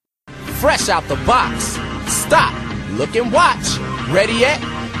fresh out the box. Stop, look and watch. Ready yet?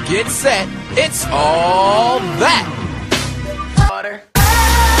 Get set. It's all that. Water.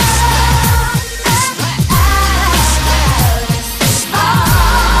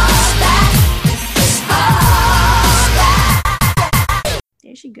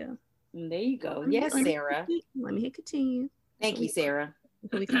 There she go. There you go. Yes, Sarah. Let me hit continue. Thank you, Sarah.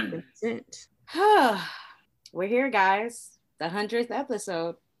 We can present. We're here, guys. The 100th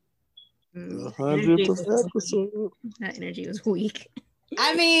episode. The 100th episode. That energy was weak.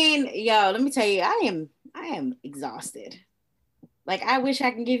 I mean, yo, let me tell you, I am exhausted. Like, I wish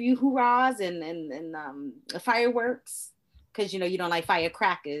I can give you hoorahs and fireworks, because you know you don't like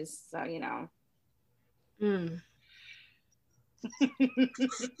firecrackers, so you know. I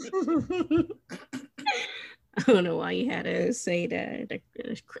don't know why you had to say that.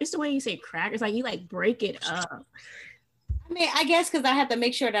 It's the way you say crackers, like you like break it up. I mean, I guess because I have to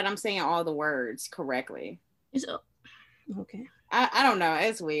make sure that I'm saying all the words correctly. Okay. I don't know.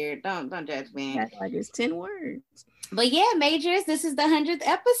 It's weird. Don't judge me. That's like it's 10 words. But yeah, Majors, this is the 100th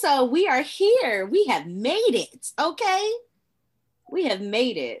episode. We are here. We have made it. Okay. We have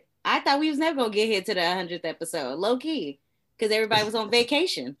made it. I thought we was never gonna get here to the 100th episode, low key, because everybody was on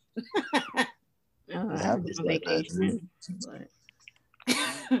vacation. Vacation.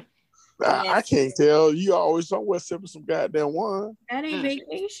 I can't tell. You always somewhere sipping some goddamn wine. That ain't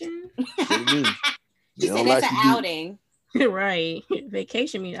vacation. You said that's an outing. Right.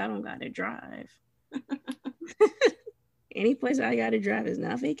 Vacation means I don't gotta drive. Any place I gotta drive is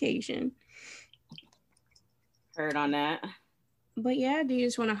not vacation. Heard on that. But yeah, do you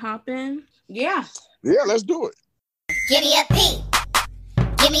just want to hop in? Yeah. Yeah, let's do it. Give me a P.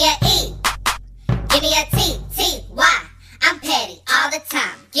 Give me a E. Give me a T. T. Y. I'm petty all the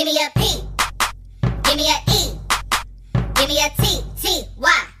time. Give me a P. Give me a E. Give me a T. T.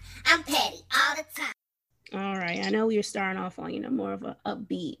 Y. I'm petty all the time. All right. I know we were starting off on, more of a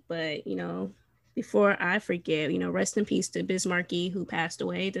upbeat, but, before I forget, rest in peace to Bismarcky, who passed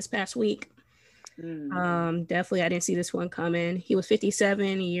away this past week. Definitely, I didn't see this one coming. He was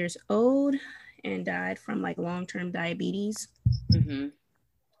 57 years old and died from like long-term diabetes. Mm-hmm.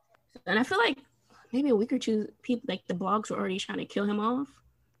 And I feel like maybe a week or two, people like the blogs were already trying to kill him off,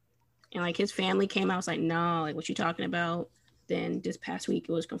 and like his family came out, was like, "No, like what you talking about?" Then this past week,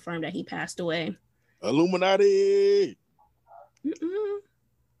 it was confirmed that he passed away. Illuminati.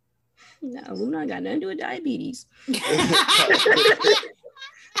 No, Illuminati got nothing to do with diabetes.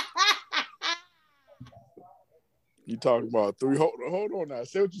 You talking about three? Hold on now.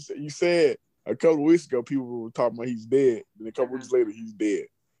 Say what you said. You said a couple of weeks ago people were talking about he's dead. Then a couple weeks later he's dead.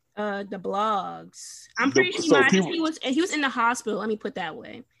 The blogs. I'm pretty sure he was in the hospital. Let me put that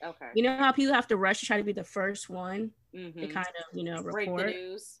way. Okay. You know how people have to rush to try to be the first one Mm-hmm. to kind of break report the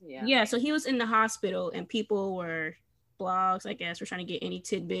news. Yeah. So he was in the hospital, and people were blogs, I guess, were trying to get any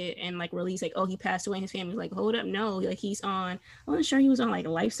tidbit and like release like, oh, he passed away. And his family was like, hold up, no, like he's on. I wasn't sure he was on like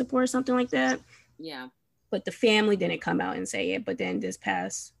life support or something like that. Yeah. But the family didn't come out and say it. But then this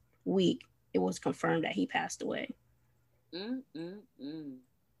past week, it was confirmed that he passed away.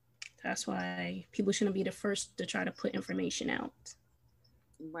 That's why people shouldn't be the first to try to put information out.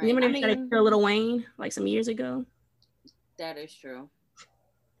 Right. Remember they tried to kill Lil Wayne like some years ago? That is true.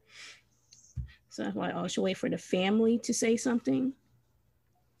 So that's why I should wait for the family to say something.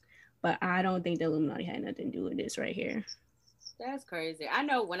 But I don't think the Illuminati had nothing to do with this right here. That's crazy. I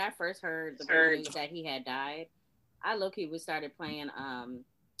know when I first heard the news that he had died, I low-key started playing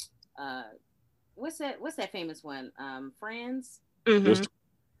what's that famous one? Friends. Mm-hmm.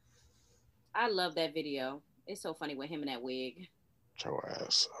 I love that video. It's so funny with him in that wig. Your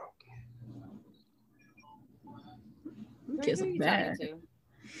ass up. Kids are bad.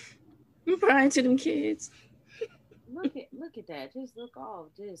 I'm crying to them kids. Look at that. Just look all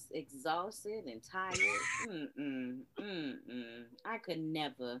just exhausted and tired. I could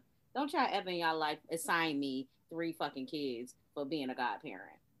never. Don't y'all ever in y'all life assign me 3 fucking kids for being a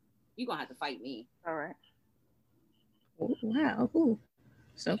godparent. You're gonna have to fight me. All right. Oh, wow. Ooh.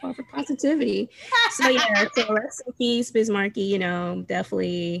 So far for positivity. So yeah, so rest in peace, Bismarcky,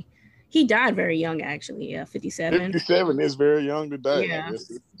 definitely. He died very young, actually. 57. 57 is very young to die. Yeah.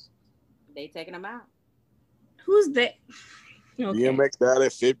 They taking him out. Who's that? Okay. DMX died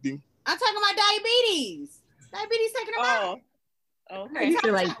at 50. I'm talking about diabetes. Diabetes taking him out. Okay. You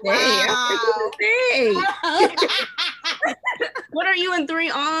feel like, hey. What are you and 3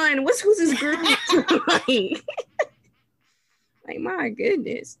 on? Who's his group? Like, my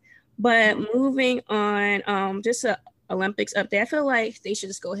goodness. But moving on, just a Olympics update. I feel like they should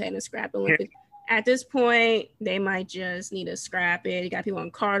just go ahead and scrap Olympics At this point, they might just need to scrap it. You got people on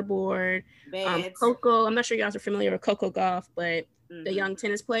cardboard. Coco, I'm not sure you guys are familiar with Coco Gauff, but the young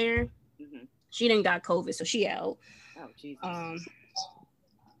tennis player, she didn't got COVID, so she out. Oh, Jesus.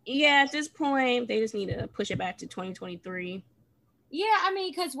 Yeah, at this point, they just need to push it back to 2023. Yeah, I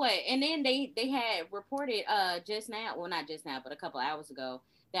mean, because what? And then they had reported just now, well, not just now, but a couple hours ago,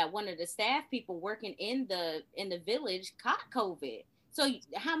 that one of the staff people working in the village caught COVID. So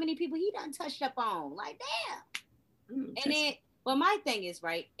how many people he done touched up on? Like, damn. And then, but my thing is,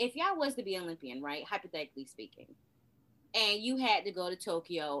 right, if y'all was to be Olympian, right, hypothetically speaking, and you had to go to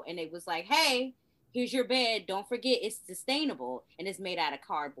Tokyo and it was like, hey, here's your bed. Don't forget it's sustainable and it's made out of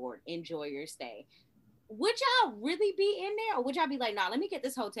cardboard. Enjoy your stay. Would y'all really be in there, or would y'all be like, nah, let me get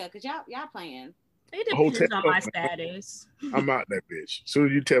this hotel because y'all playing? It depends on my status. I'm out that bitch. As soon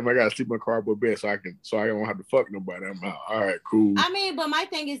as you tell me I gotta sleep in my cardboard bed so I don't have to fuck nobody, I'm out. All right, cool. I mean, but my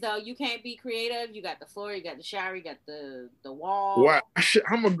thing is though, you can't be creative. You got the floor, you got the shower, you got the wall. Why?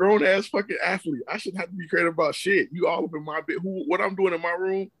 I'm a grown ass fucking athlete. I shouldn't have to be creative about shit. You all up in my bed. What I'm doing in my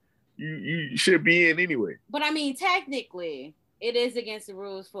room, you should be in anyway. But I mean, technically, it is against the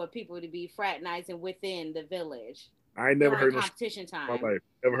rules for people to be fraternizing within the village. I ain't never heard competition time. My life.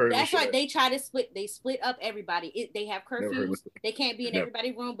 Never heard. That's right. They try to split. They split up everybody. They have curfews. They can't be in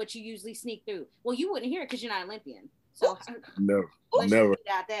everybody's room, but you usually sneak through. Well, you wouldn't hear it because you're not Olympian. So never.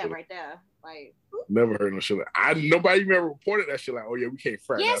 Out there, right there. Like never heard no shit. Nobody even ever reported that shit. Like, oh yeah, we can't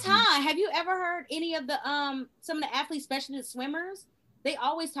fraternize. Yes, huh? Have you ever heard any of the some of the athletes, especially the swimmers? They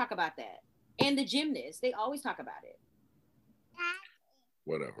always talk about that, and the gymnasts. They always talk about it.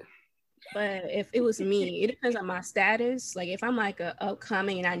 Whatever. But if it was me, it depends on my status. Like if I'm like a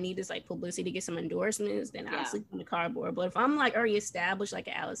upcoming and I need this like publicity to get some endorsements, then I'll sleep on the cardboard. But if I'm like already established, like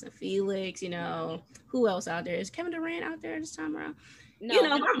Allison Felix, you know, who else out there? Is Kevin Durant out there this time around? No, you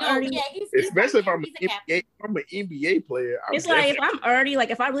know, especially if I'm an NBA player. It's like if I'm already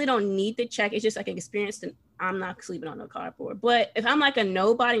like if I really don't need to check, it's just like an experience. Then I'm not sleeping on no cardboard. But if I'm like a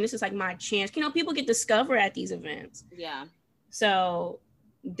nobody, and this is like my chance, you know, people get discovered at these events. Yeah. So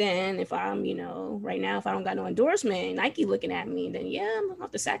then if I'm, you know, right now, if I don't got no endorsement, Nike looking at me, then yeah, I'm gonna have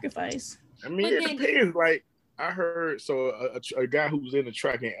to sacrifice. I mean, it depends. Like I heard, so a guy who was in the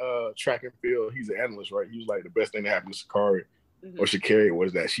track and field, he's an analyst, right? He was like, the best thing that happened to Sakari or Sha'Carri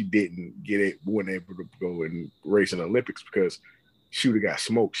was that she didn't get it, wasn't able to go and race in the Olympics because she would have got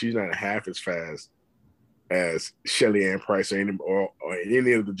smoked. She's not half as fast as Shelly Ann Price or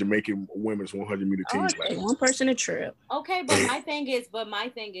any of the Jamaican women's 100 meter teams. One person a trip. Okay, but my thing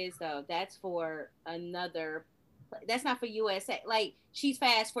is though, that's for another. That's not for USA. Like she's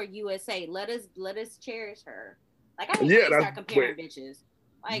fast for USA. Let us cherish her. Like I need to start comparing bitches.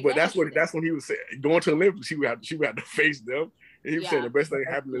 Like, but that's when he was saying going to Olympics, she would have to face them. And he was saying the best thing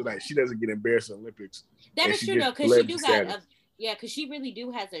that happened is like she doesn't get embarrassed in Olympics. That is true though, because she do got because she really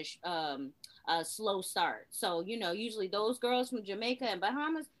do has a slow start. So, you know, usually those girls from Jamaica and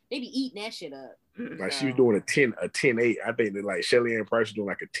Bahamas, they be eating that shit up. Like she was doing a 10-8. I think that like Shelly Ann Price was doing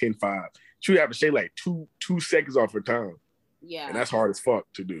like a 10-5. She would have to shave like two seconds off her time. Yeah. And that's hard as fuck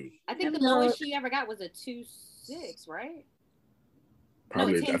to do. I think the lowest she ever got was a 2.6, right?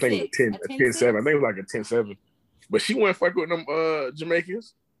 Probably, no, I think it was a 10-7. I think it was like a 10-7. But she went fuck with them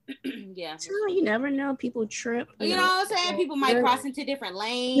Jamaicans. Yeah. You never know. People trip. You know what I'm saying? People might cross into different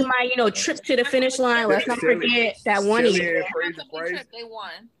lanes. You might, trip to the finish line. Let's not forget that one year. They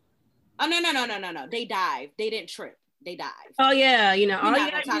won. Oh, no. They dived. They didn't trip. They dived. Oh, yeah. All you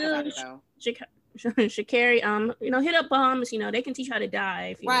gotta talk about it, though. Sha'Carri, hit up bombs. They can teach how to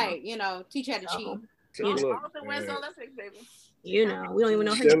dive. Right. Teach how to cheat. Where's the Olympics, baby? We don't even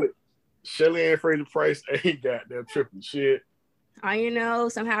know her. Shelly Ann Fraser-Price ain't got that tripping shit.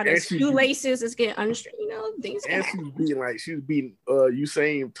 Somehow the shoelaces is getting unstraight. Things. And she was beating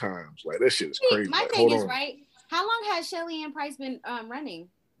Usain times. Like that shit is crazy. My thing is right. How long has Shelly Ann Price been running?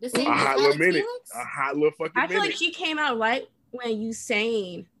 The same a hot little minute. A hot little fucking minute. I feel like she came out right when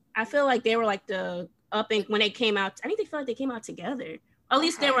Usain. I feel like they were like the up and when they came out. I think they feel like they came out together. At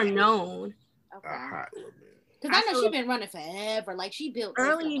least they were known. Okay. A hot little minute. Because I know she's been running forever. Like she built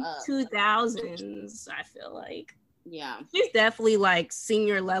early 2000s. I feel like. Yeah. She's definitely like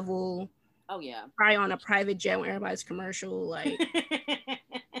senior level. Oh yeah. Probably on a private jet when everybody's commercial. Like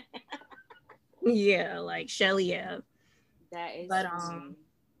yeah, like Shelly, yeah. That is but I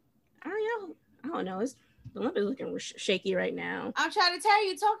don't know. It's the Olympics looking shaky right now. I'm trying to tell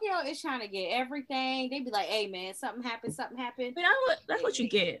you, Tokyo is trying to get everything. They be like, hey man, something happened. But that's what you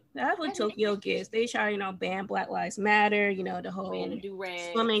get. That's what Tokyo gets. They try, ban Black Lives Matter, the whole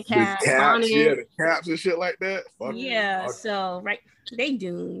swimming caps, the caps and shit like that. Fuck so right, they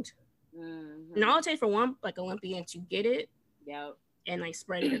doomed. And all it takes for one like Olympian to get it. Yep. And like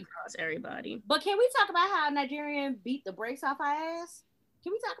spread it across everybody. But can we talk about how Nigerian beat the brakes off our ass?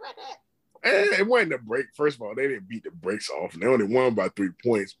 Can we talk about that? It wasn't a break. First of all, they didn't beat the brakes off, and they only won by 3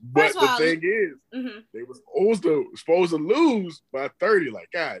 points. But the thing is, they were supposed to lose by 30. Like,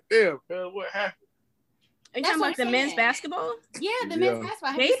 God damn, man, what happened? Are you talking about the men's basketball? Yeah, the men's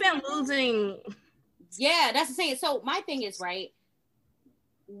basketball. They've been losing. Yeah, that's the thing. So my thing is, right,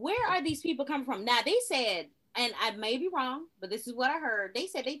 where are these people coming from? Now, they said, and I may be wrong, but this is what I heard. They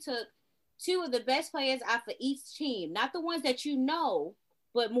said they took 2 of the best players out for each team. Not the ones that you know,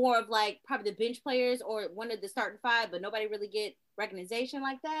 but more of like probably the bench players or one of the starting 5, but nobody really get recognition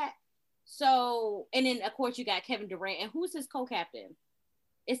like that. So, and then of course you got Kevin Durant, and who's his co-captain?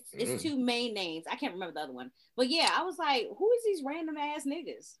 It's 2 main names. I can't remember the other one, but yeah, I was like, who is these random ass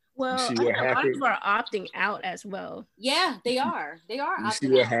niggas? Well, I think a lot of people are opting out as well. Yeah, they are. They are. You see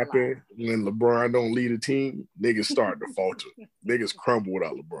what happened when LeBron don't lead a team? Niggas start to falter. Niggas crumble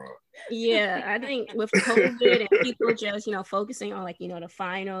without LeBron. Yeah, I think with COVID and people just, focusing on like, the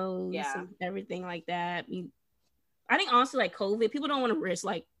finals and everything like that. I think also like COVID, people don't want to risk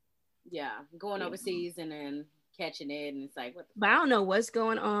like going overseas and then catching it, and it's like what the but I don't know what's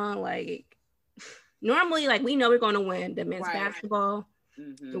going on. Like normally, like we know we're going to win the men's basketball,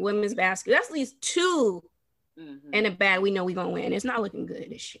 the women's basketball. That's at least 2 in the bag. We know we're gonna win. It's not looking good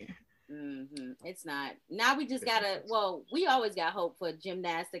this year. It's not. Now we just gotta. Well, we always got hope for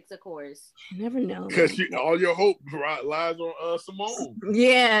gymnastics, of course. You never know because all your hope lies on Simone.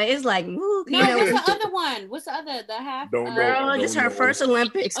 Yeah, it's like what's the other one? What's the other? The half? Girl, this is her first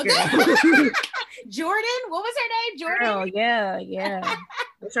Olympics. Girl. Jordan, what was her name? Jordan. Girl, yeah.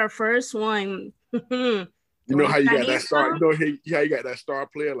 It's her first one. You know how you got that star? You know how you got that star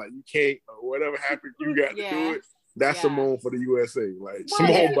player? Like you can't, or whatever happened, you got to do it. That's Simone for the USA. Like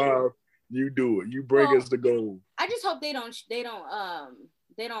Simone Biles, you do it. You bring us the gold. I just hope they don't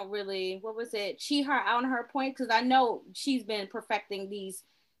really, cheat her out on her point, because I know she's been perfecting these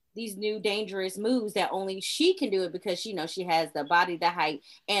new dangerous moves that only she can do it, because she has the body, the height,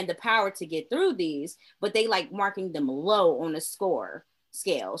 and the power to get through these, but they like marking them low on the score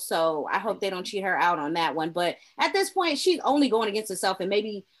scale. So I hope they don't cheat her out on that one. But at this point, she's only going against herself and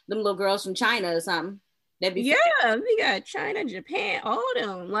maybe them little girls from China or something. We got China, Japan, all of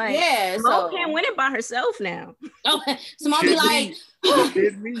them. Like, so can't win it by herself now. Simone be like, you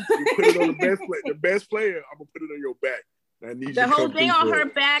kidding me? You put it on the best player. I'm gonna put it on your back. The whole thing on her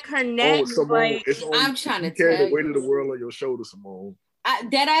back, her neck. Simone, I'm trying to carry the weight of the world on your shoulder, Simone.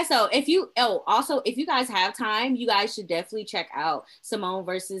 Deadass. So if you guys have time, you guys should definitely check out Simone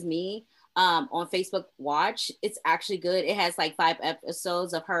versus Me on Facebook Watch. It's actually good. It has like 5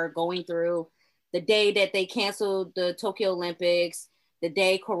 episodes of her going through the day that they canceled the Tokyo Olympics, the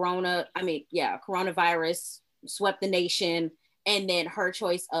day coronavirus swept the nation, and then her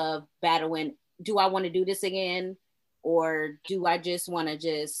choice of battling, do I want to do this again? Or do I just want to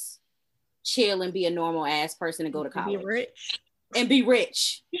just chill and be a normal ass person and go to college? Be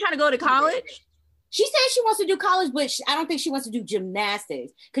rich. You trying to go to college? She said she wants to do college, but I don't think she wants to do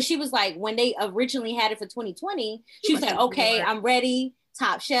gymnastics. Because she was like, when they originally had it for 2020, she was like, okay, I'm ready,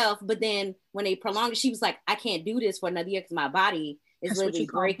 top shelf. But then when they prolonged it, she was like, I can't do this for another year because my body is literally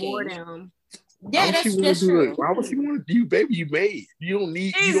breaking. Yeah, that's true. Why would she want to do, baby? You made. You don't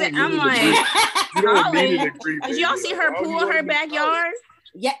need. I'm like, you don't need a degree. Did y'all see her pool in her backyard?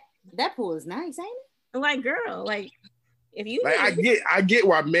 Yeah, that pool is nice, ain't it? Like, girl, like. If you I get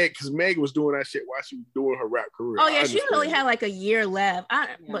why because Meg was doing that shit while she was doing her rap career. Oh yeah, she only had like a year left.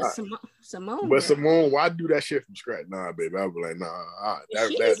 But Simone. But Simone, why do that shit from scratch? Nah, baby. I'll be like, nah.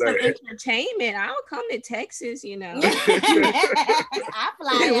 She's some entertainment. I'll come to Texas, I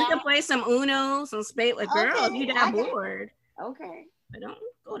fly. We can play some Uno, some spade. Like, girl, if you that bored. Okay. But don't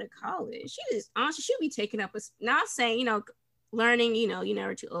go to college. She'll be taking up not saying, learning, you're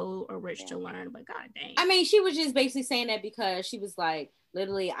never too old or rich to learn, but god dang. I mean, she was just basically saying that because she was like,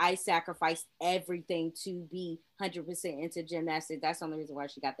 literally, I sacrificed everything to be 100% into gymnastics. That's the only reason why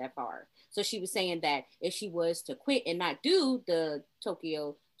she got that far. So she was saying that if she was to quit and not do the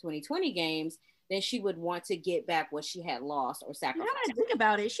Tokyo 2020 games, then she would want to get back what she had lost or sacrificed. Now that I think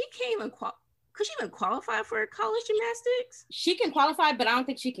about it, she can't even could she even qualify for college gymnastics? She can qualify, but I don't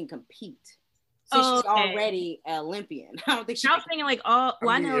think she can compete. She's already an Olympian. I don't think she. I was thinking like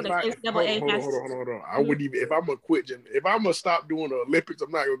I know the NCAA. Hold on. I wouldn't even if I'm gonna quit if I'm gonna stop doing the Olympics,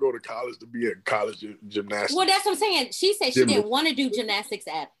 I'm not gonna go to college to be a college gymnastics. Well, that's what I'm saying. She said she didn't want to do gymnastics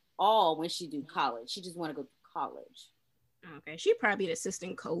at all when she do college. She just want to go to college. Okay, she'd probably be the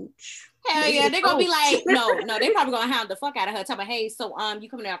assistant coach. Hell Maybe yeah, the they're gonna be coach. like, no, they probably gonna hound the fuck out of her. Talking about, hey, so you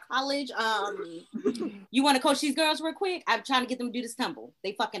coming to our college? You want to coach these girls real quick? I'm trying to get them to do this tumble.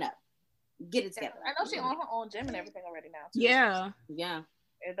 They fucking up. Get it together. I know she own her own gym and everything already now. Too. Yeah.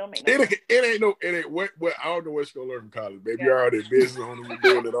 It don't make no sense. It ain't what I don't know what she's gonna learn from college. Baby, you're already business owner, you're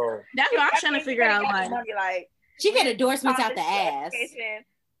doing it all. That's what I'm trying to figure out. Like she get endorsements out the ass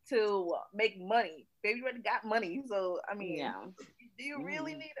to make money. Baby, you already got money, so I mean, do you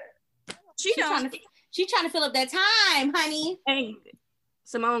really need it? She's trying to fill up that time, honey. Hey,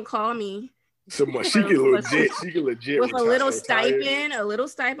 Simone, call me. Someone she can legit with a little stipend.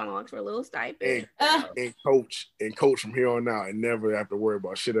 I'm on for a little stipend. And coach from here on out, and never have to worry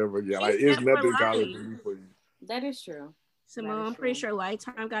about shit ever again. Like it's nothing college for you. That is true. Simone, I'm pretty sure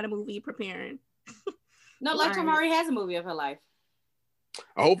Lifetime got a movie preparing. No, Lifetime already has a movie of her life.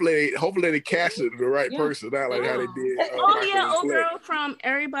 Hopefully they casted the right person, not like how they did. Old girl from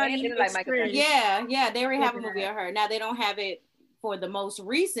Everybody. Yeah, they already have a movie of her. Now they don't have it for the most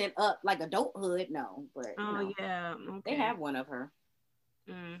recent like adulthood, no, but they have one of her.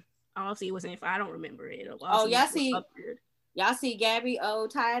 Obviously, it wasn't. If I don't remember it. Y'all see Gabby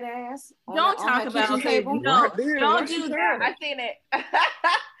tired ass. Don't talk about it. Don't do that. I seen it.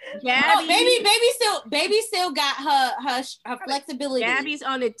 Gabby, baby still got her flexibility. Gabby's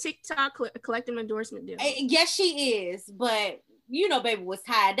on the TikTok collecting endorsement deal. Yes, she is, but. You know, baby was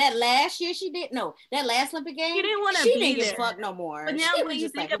tired. That last year she didn't. No, that last Olympic game. She didn't want to be there. Fuck no more. But now when you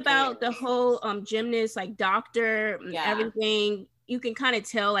think about the whole gymnast, like doctor, everything, you can kind of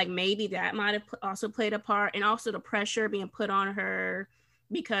tell like maybe that might have also played a part, and also the pressure being put on her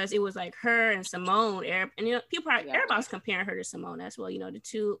because it was like her and Simone, and everybody's comparing her to Simone as well. You know, the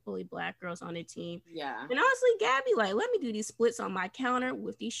two only Black girls on the team. Yeah. And honestly, Gabby, like, let me do these splits on my counter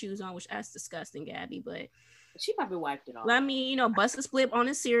with these shoes on, which that's disgusting, Gabby, but. She probably wiped it off. Let me, bust a split on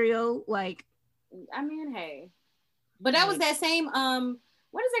a cereal. Like, I mean, hey. But that was that same,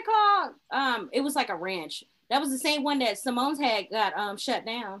 what is it called? It was like a ranch. That was the same one that Simone's had got shut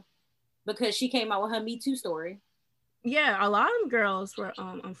down because she came out with her Me Too story. Yeah, a lot of them girls were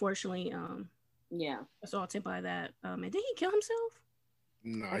unfortunately assaulted by that. And did he kill himself?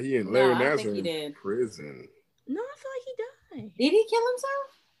 No, he in Larry Nassar in prison. No, I feel like he died. Did he kill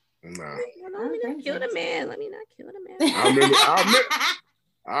himself? Nah. Let me not kill the man.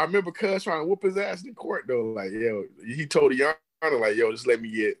 I remember Cuz trying to whoop his ass in court though. Like, yo, he told the Yana, like, yo, just let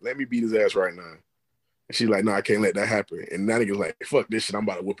me beat his ass right now. And she's like, no, I can't let that happen. And that nigga's like, fuck this shit, I'm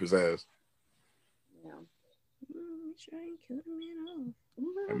about to whoop his ass. Yeah. Sure I ain't killed the man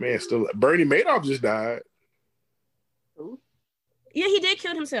off. That man still Bernie Madoff just died. Who? Yeah, he did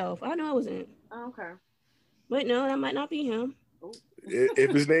kill himself. I know I wasn't. Oh, okay. But no, that might not be him. If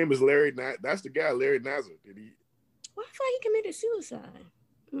his name is Larry, that's the guy, Larry Nassar. Did he? Well, I thought he committed suicide.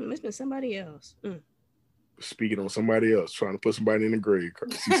 It's been somebody else. Speaking on somebody else, trying to put somebody in the grave.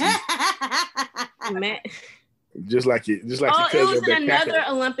 Matt. Just like it was another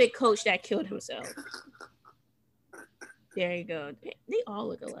Olympic coach that killed himself. There you go. They all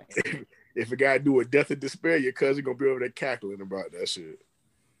look alike. If a guy do a death of despair, your cousin gonna be over there cackling about that shit.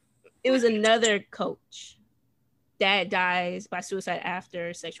 It was another coach that dies by suicide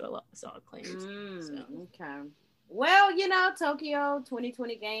after sexual assault claims. Okay. Well, Tokyo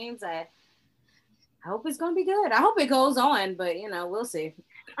 2020 games. I hope it's gonna be good. I hope it goes on, but we'll see.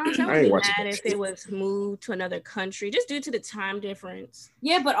 I would be mad if it was moved to another country just due to the time difference.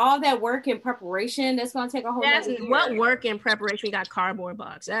 Yeah, but all that work and preparation, that's gonna take a whole lot of year. What work and preparation? We got cardboard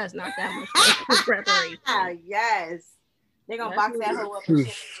box. That's not that much preparation. Yes. They're gonna box that whole up.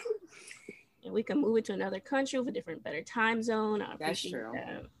 And we can move it to another country with a different, better time zone. That's true.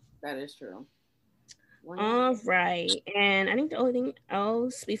 That is true. All right. And I think the only thing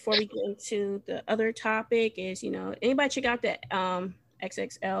else before we get into the other topic is, anybody check out the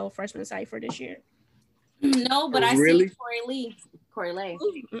XXL freshman site for this year? No, but I see Corey Lay. Corey Lay.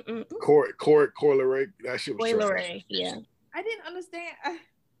 That shit was trash. Yeah. I didn't understand.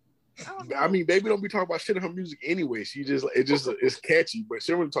 I mean, baby don't be talking about shit in her music anyway. It's catchy, but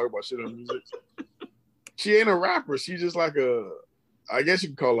she don't really talk about shit in her music. She ain't a rapper. She's just like I guess you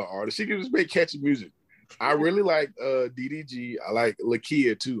can call her an artist. She can just make catchy music. I really like DDG. I like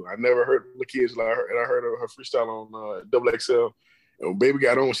Lakia too. I never heard Lakia's, and I heard her freestyle on Double XL. And when Baby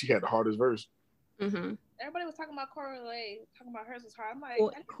got on, she had the hardest verse. Mm-hmm. Everybody was talking about Corey Lay, talking about hers was hard. I'm like,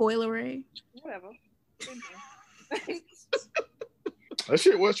 Coil Ray. Whatever. That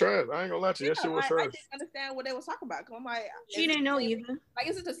shit was trash. I ain't gonna lie to you. That shit was trash. I didn't understand what they was talking about. Cause I'm like, she didn't know either. Like,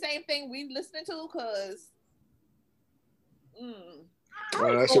 is it the same thing we listening to? Cause,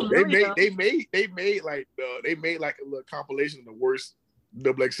 They made like a little compilation of the worst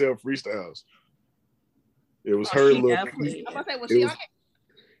double XL freestyles. It was her little Pete.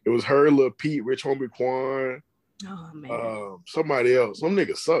 It was her little Pete, Rich Homie Quan. Oh man. Somebody else. Some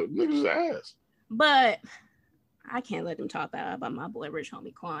niggas suck. Niggas ass. But I can't let them talk bad about my boy Rich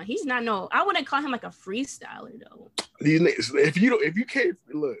Homie Quan. He's not I wouldn't call him like a freestyler though. These niggas, if you can't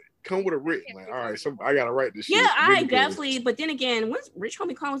look, come with a written. Like, all right, I gotta write this shit. Yeah, I definitely. But then again, once Rich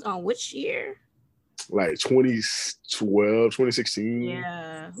Homie Quan was on which year? Like 2012, 2016.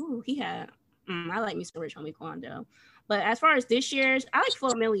 Yeah. Ooh, he had. I like me some Rich Homie Quan though. But as far as this year's, I like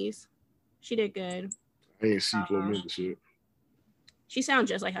Flo Millie's. She did good. I ain't see Flo Millie shit. She sounds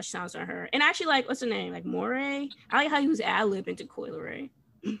just like how she sounds on her. And actually, like, what's her name? Like Moray. I like how he was ad-libbing to Coi Leray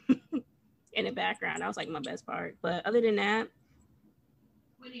in the background. That was like my best part. But other than that,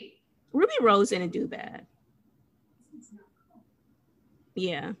 Ruby Rose didn't do bad.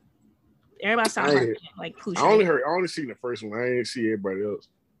 Yeah. Everybody sounds like Pusha. I only seen the first one. I ain't see everybody else.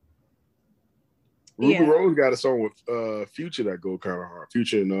 Ruby Rose got a song with Future that go kind of hard.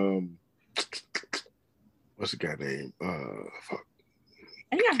 Future and what's the guy name? Fuck.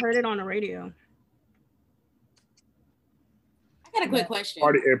 I think I heard it on the radio. I got a quick question.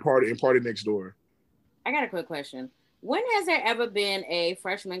 Party Next Door. I got a quick question. When has there ever been a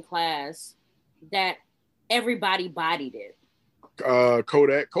freshman class that everybody bodied it?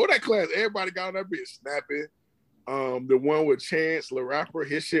 Kodak class, everybody got on that bitch snapping. The one with Chance, the rapper,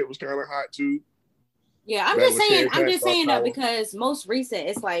 his shit was kind of hot too. Yeah, I'm just saying that because most recent,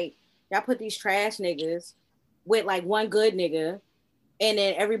 it's like y'all put these trash niggas with like one good nigga, and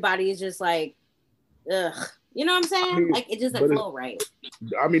then everybody is just like, ugh. You know what I'm saying? Like it doesn't flow right.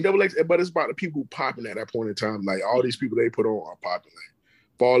 I mean, Double X, but it's about the people popping at that point in time. Like all these people they put on are popping. Like,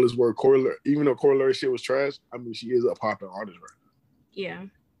 for all this word, even though Coi Leray shit was trash, I mean, she is a popular artist right now. Yeah.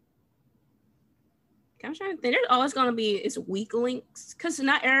 I'm trying to think. There's always going to be weak links because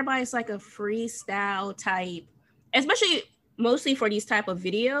not everybody's like a freestyle type, especially mostly for these type of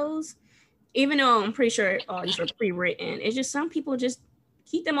videos. Even though I'm pretty sure all these are pre-written, it's just some people just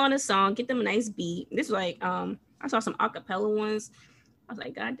keep them on a song, get them a nice beat. This is like I saw some acapella ones. I was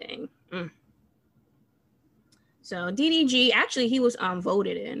like, God dang. So DDG actually he was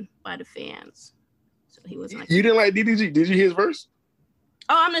voted in by the fans. So he was like, you didn't like DDG? Did you hear his verse?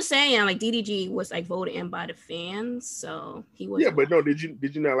 Oh, I'm just saying, like DDG was like voted in by the fans, so he was. Yeah, but no, did you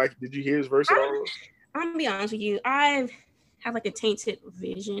not like? Did you hear his verse at all? I'm gonna be honest with you, I have like a tainted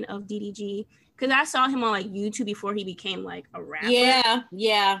vision of DDG because I saw him on like YouTube before he became like a rapper. Yeah.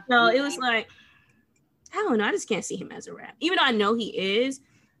 So it was like, I don't know, I just can't see him as a rapper, even though I know he is.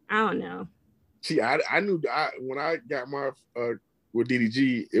 I don't know. See, I knew when I got my with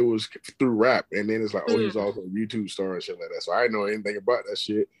DDG, it was through rap, and then it's like, oh, he's also a YouTube star and shit like that. So I didn't know anything about that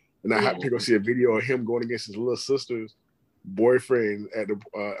shit, and I happened to go see a video of him going against his little sister's boyfriend at the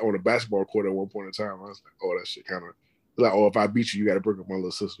on a basketball court at one point in time. I was like, oh, that shit kind of like, oh, if I beat you, you got to break up my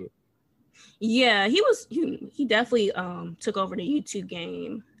little sister. Yeah, he definitely took over the YouTube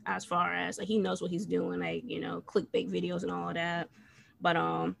game as far as like he knows what he's doing, like clickbait videos and all of that. But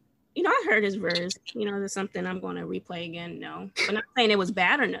I heard his verse. There's something I'm going to replay again. No, but not saying it was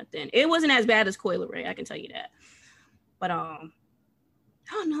bad or nothing. It wasn't as bad as Coi Leray, I can tell you that. But I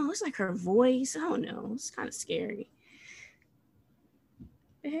don't know. It's like her voice. I don't know. It's kind of scary.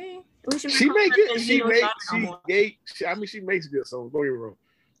 But hey, at least she makes good songs. Don't get me wrong.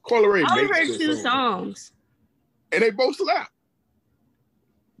 Coi Leray I only heard 2 songs, and they both still out.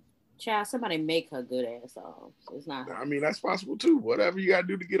 Child, somebody make her good ass songs. It's not her. I mean, that's possible too. Whatever you gotta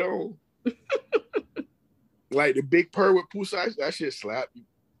do to get on. Like the Big Purr with Pooh Ice, that shit slap.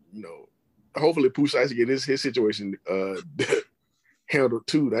 Hopefully Pooh Ice get his situation handled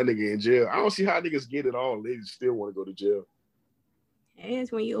too. That nigga in jail. I don't see how niggas get it all. They still want to go to jail. Hey,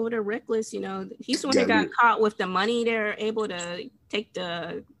 it's when you order reckless, he's the one that got caught with the money. They're able to take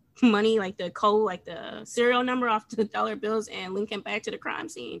the money, like the code, like the serial number off the dollar bills and link him back to the crime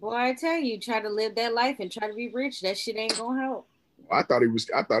scene. Boy, I tell you, try to live that life and try to be rich. That shit ain't gonna help. I thought he was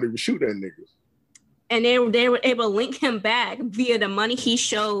shooting at niggas. And they were able to link him back via the money he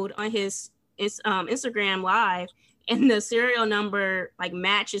showed on his Instagram live, and the serial number like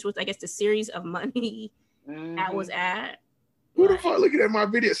matches with I guess the series of money that was at. Who the fuck looking at my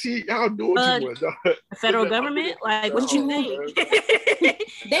video? See, y'all doing too much. The federal government? Like, what you think?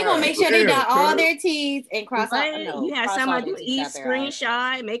 They gonna make sure they dot all their T's and cross out. No, you had somebody do each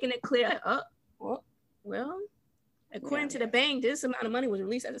screenshot, making it clear. Well, according to the bank, this amount of money was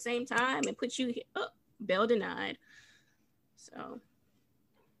released at the same time and put you up. Bail denied. So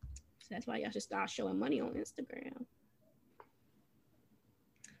that's why y'all should start showing money on Instagram.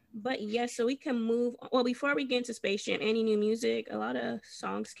 But yes, so we can move. Well, before we get into Space Jam, any new music? A lot of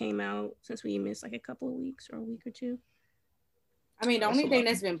songs came out since we missed like a couple of weeks or a week or two. I mean, the only thing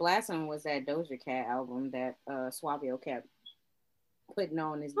that's been blasting was that Doja Cat album that Suavio kept putting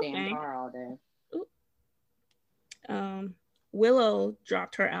on his damn car all day. Willow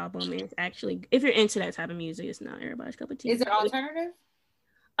dropped her album. It's actually, if you're into that type of music, it's not everybody's cup of tea. Is it alternative?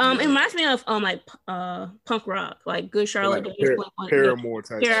 It reminds me of like punk rock, like Good Charlotte, like Paramore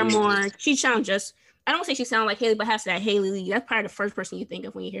type. Paramore. She sounds just. I don't say she sounds like Haley, but has that Haley Lee. That's probably the first person you think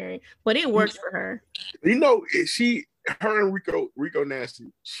of when you hear it. But it works for her. You know, her and Rico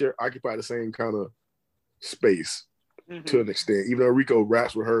Nasty occupy the same kind of space to an extent. Even though Rico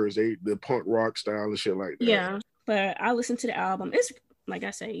raps with hers, the punk rock style and shit like that. Yeah, but I listened to the album. It's like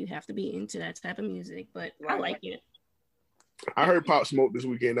I say, you have to be into that type of music, but I like it. I heard Pop Smoke this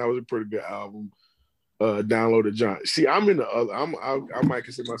weekend. That was a pretty good album. Downloaded John. See, I'm in the other. I might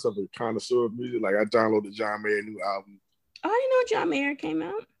consider myself a connoisseur of music. Like I downloaded John Mayer new album. Oh, I didn't know John Mayer came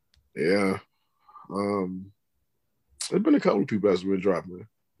out. Yeah. There's been a couple of people that's been dropping.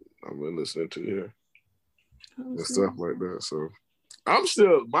 I've been listening to here and stuff like that. So I'm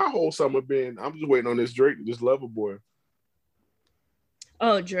still my whole summer I'm just waiting on this Drake, this Lover Boy.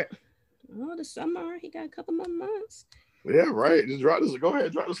 Oh, Drake. Oh, the summer. He got a couple more months. Yeah, right. Just drop this. Go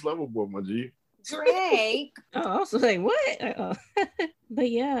ahead, drop this Lover Boy, my G. Drake. Oh, also like what?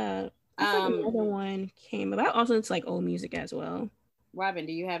 But yeah, another one came about. Also, it's like old music as well. Robin,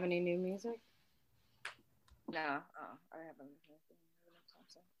 do you have any new music? No, I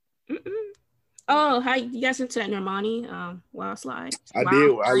haven't. Oh, how you guys into that Normani Wild Slide? I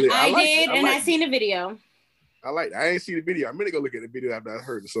did. I seen the video. I ain't seen the video. I'm gonna go look at the video after I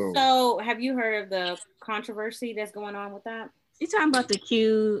heard the song. So, have you heard of the controversy that's going on with that? You talking about the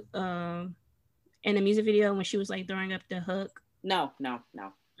Q in the music video when she was like throwing up the hook? No.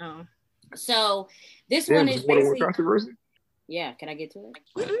 Oh. So this one is basically controversy. Yeah, can I get to it?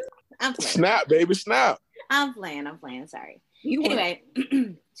 I'm playing. Snap, baby, snap. I'm playing. Sorry. Anyway,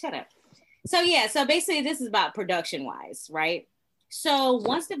 shut up. So basically this is about production wise, right? So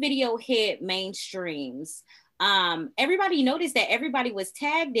once the video hit mainstreams, everybody noticed that everybody was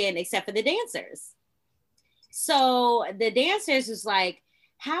tagged in except for the dancers. So the dancers was like,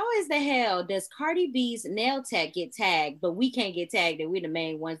 how is the hell does Cardi B's nail tech get tagged, but we can't get tagged and we're the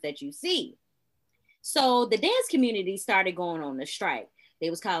main ones that you see? So the dance community started going on the strike.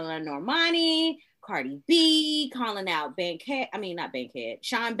 They was calling out Normani, Cardi B, calling out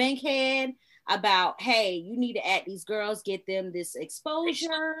Sean Bankhead about, hey, you need to add these girls, get them this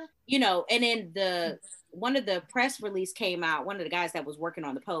exposure, and then one of the press release came out, one of the guys that was working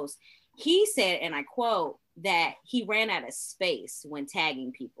on the post, he said, and I quote, that he ran out of space when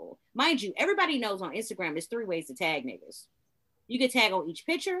tagging people. Mind you, everybody knows on Instagram, there's 3 ways to tag niggas. You could tag on each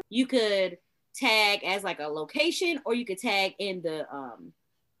picture, you could tag as like a location, or you could tag in the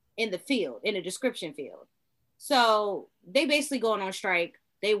field, in the description field. So they basically going on strike.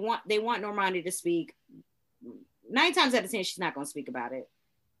 They want Normani to speak. 9 times out of 10, she's not going to speak about it.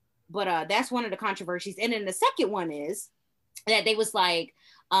 But that's one of the controversies. And then the second one is that they was like,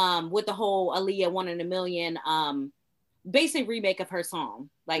 with the whole Aaliyah 1 in a Million, basically remake of her song.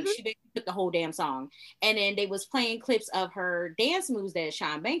 Like she basically took the whole damn song. And then they was playing clips of her dance moves that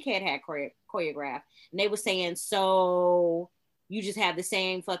Sean Bankhead had choreographed. And they was saying, so you just have the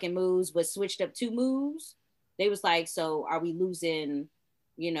same fucking moves, but switched up 2 moves. They was like, so are we losing,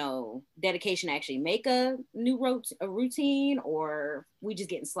 dedication to actually make a new routine, or we just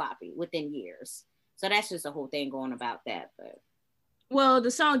getting sloppy within years? So that's just a whole thing going about that. But well,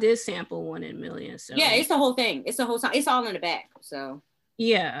 the song did sample 1 in a Million. So yeah, it's the whole thing. It's the whole song. It's all in the back. So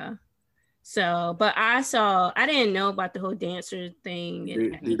yeah. So, but I didn't know about the whole dancer thing.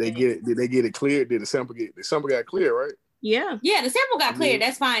 Did they get it cleared? Did the sample got clear, right? Yeah. Yeah, the sample got cleared.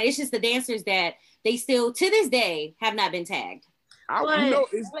 That's fine. It's just the dancers that they still to this day have not been tagged.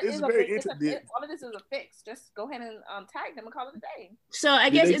 It's very interesting. All of this is a fix. Just go ahead and tag them and call it a day. So I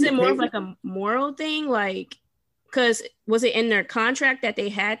guess is it more of like a moral thing, like? Because was it in their contract that they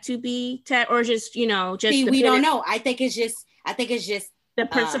had to be tagged, or just just? See, we don't know. I think it's just the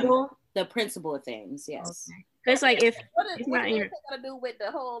principle. The principle of things, yes. Okay. It's like if what is it got to do with the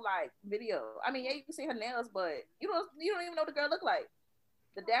whole like video? I mean, yeah, you can see her nails, but you don't even know what the girl look like.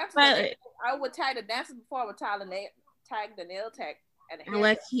 The dancers, I would tag the dancers before I would tag the nail tech.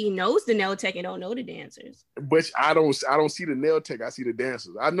 Unless he knows the nail tech and don't know the dancers. But I don't see the nail tech. I see the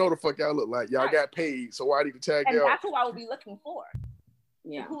dancers. I know the fuck y'all look like. Y'all got paid, so why need to tag y'all? That's who I would be looking for.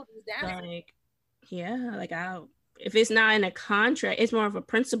 Yeah. Who these dancers? If it's not in a contract, it's more of a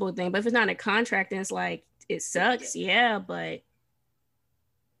principle thing. But if it's not in a contract, then it's like it sucks. Yeah, but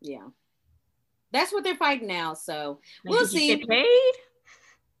Yeah. That's what they're fighting now. So Like, we'll did you see. get paid?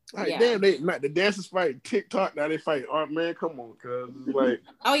 Like, Yeah. damn, they not the dancers fight TikTok, now they fight art, man. Come on, cuz it's like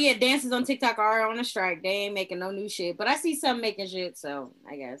Oh yeah, dancers on TikTok are on a strike. They ain't making no new shit. But I see some making shit, so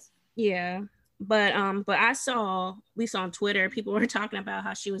I guess. Yeah. But we saw on Twitter, people were talking about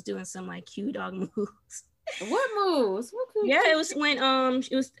how she was doing some like Q dog moves. What moves? Yeah, it was when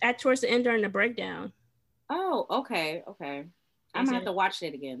it was at towards the end during the breakdown. Oh, okay. I'm gonna have to watch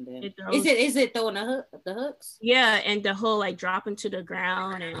it again then. Is it throwing the hooks? Yeah, and the whole like dropping to the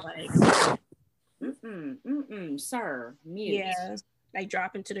ground and like sir, mute. Yeah, like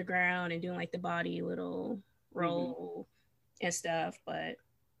dropping to the ground and doing like the body little roll and stuff. But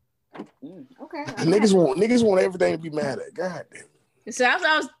okay, niggas want everything to be mad at. God damn. So I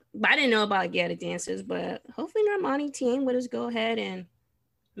didn't know about the dancers, but hopefully Normani team would just go ahead and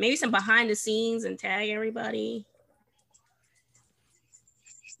maybe some behind the scenes and tag everybody.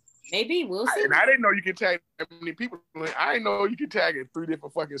 Maybe we'll see. And I didn't know you could tag that many people. I didn't know you could tag in 3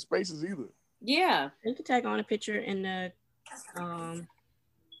 different fucking spaces either. Yeah, you could tag on a picture in the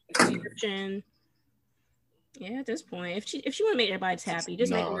description. Yeah, at this point, if she want to make everybody happy,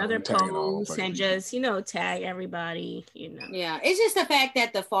 just make another post and just tag everybody. Yeah, it's just the fact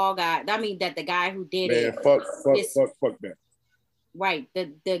that the fall guy. I mean, that the guy who did it. Fuck that. Right,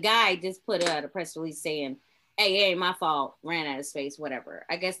 the guy just put out a press release saying, "Hey, it ain't my fault. Ran out of space. Whatever."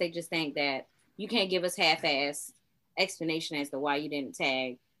 I guess they just think that you can't give us half-ass explanation as to why you didn't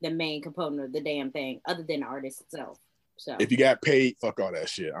tag the main component of the damn thing, other than the artist itself. So if you got paid, fuck all that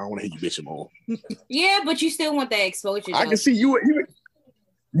shit. I don't want to hear you bitching more. Yeah, but you still want that exposure. I can see you,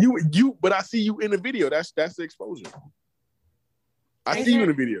 but I see you in the video. That's the exposure. I see you in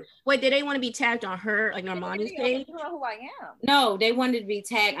the video. Wait, did they want to be tagged on her, like Normani's page? You know who I am. No, they wanted to be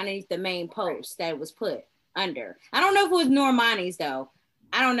tagged underneath the main post that was put under. I don't know if it was Normani's though.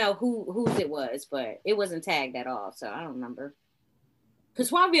 I don't know whose it was, but it wasn't tagged at all. So I don't remember. Because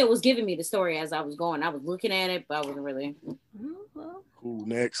Swanville was giving me the story as I was going. I was looking at it, but I wasn't really. Cool,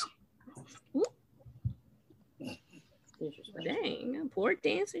 next. Dang, poor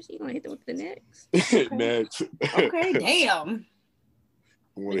dancers. You gonna hit them with the next? Next. Okay, damn.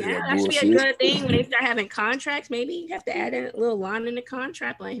 That should be a good thing when they start having contracts. Maybe you have to add a little line in the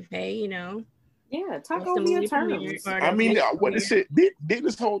contract, like, hey, Yeah, talk over your terms. I mean, what is it? Did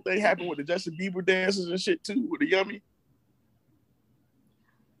this whole thing happen with the Justin Bieber dancers and shit too, with the Yummy?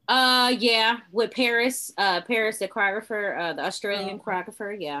 Yeah, with Paris, the choreographer, the Australian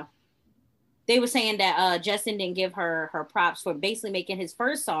choreographer, yeah. They were saying that Justin didn't give her props for basically making his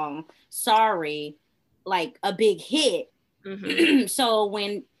first song, Sorry, like a big hit. Mm-hmm. so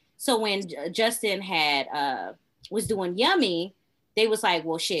when Justin had was doing Yummy, they was like,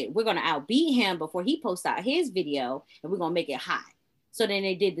 well, shit, we're gonna outbeat him before he posts out his video, and we're gonna make it hot. So then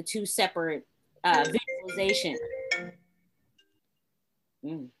they did the two separate visualizations.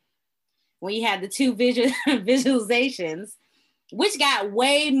 When you had the two visualizations, which got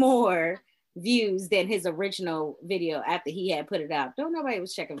way more views than his original video after he had put it out. Don't nobody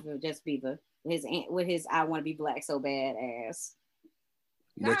was checking for Justin Bieber with his I want to be black so bad ass.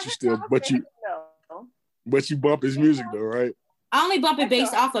 But you bump his music though, right? I only bump it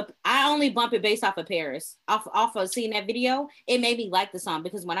based off of Paris. Off of seeing that video, it made me like the song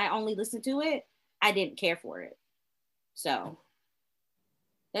because when I only listened to it, I didn't care for it. So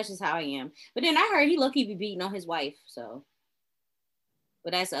that's just how I am. But then I heard he low-key be beating on his wife, so.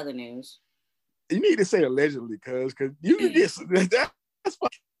 But that's other news. You need to say allegedly, cuz you can get that's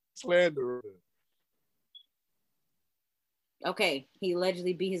fucking slander. Okay, he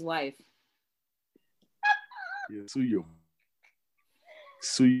allegedly beat his wife. Yeah, sue you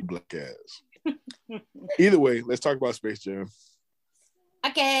black ass. Either way, let's talk about Space Jam.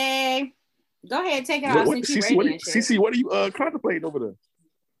 Okay. Go ahead, take it off. CC, what are you contemplating over there?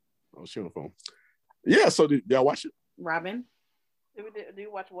 Oh, she on the phone. Yeah, so did y'all watch it? Robin? Do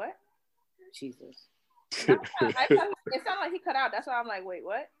you watch what? Jesus. It sounded like he cut out. That's why I'm like, wait,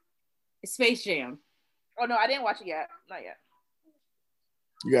 what? Space Jam. Oh, no, I didn't watch it yet. Not yet.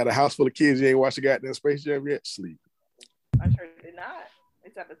 You got a house full of kids, you ain't watched the goddamn Space Jam yet? Sleep. I sure did not.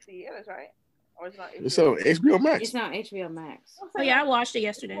 It's at the theaters, right? Or it's not HBO? It's on HBO Max. It's on HBO Max. Oh, yeah, I watched it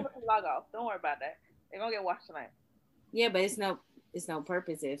yesterday. Log off. Don't worry about that. They're going to get watched tonight. Yeah, but it's no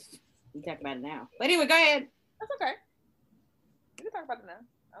purpose if you talk about it now. But anyway, go ahead. That's okay. You can talk about it now.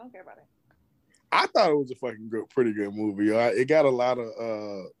 I don't care about it. I thought it was a fucking pretty good movie. It got a lot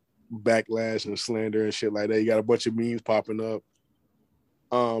of backlash and slander and shit like that. You got a bunch of memes popping up.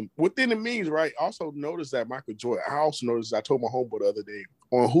 Within the memes, right? Also noticed that Michael Jordan. I also noticed. I told my homeboy the other day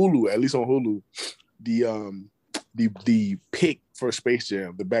on Hulu, at least on Hulu, the pick for Space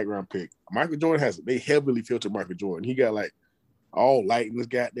Jam, the background pick. Michael Jordan they heavily filtered Michael Jordan. He got like all light in his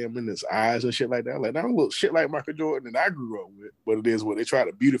goddamn in his eyes and shit like that. Like, that don't look shit like Michael Jordan that I grew up with, but it is what they try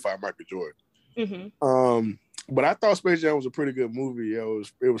to beautify Michael Jordan. Mm-hmm. But I thought Space Jam was a pretty good movie.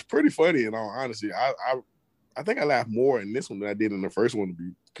 It was pretty funny in all honesty. I think I laughed more in this one than I did in the first one, to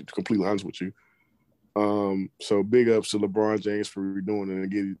be completely honest with you. So big ups to LeBron James for redoing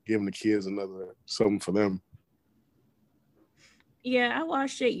it and giving the kids another something for them. Yeah, I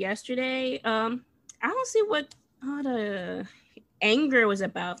watched it yesterday. I don't see what the anger was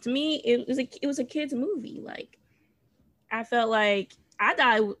about. To me, it was a kid's movie. Like, I felt like I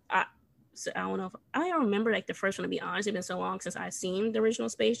don't know if I don't remember like the first one, to be honest. It's been so long since I've seen the original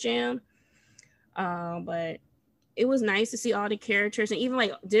Space Jam. But it was nice to see all the characters and even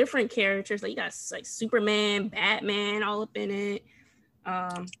like different characters. Like, you got like Superman, Batman, all up in it.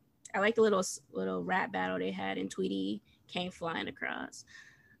 I like the little rap battle they had in Tweety came flying across.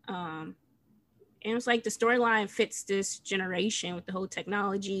 And it's like the storyline fits this generation with the whole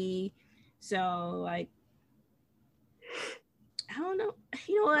technology. So like, I don't know.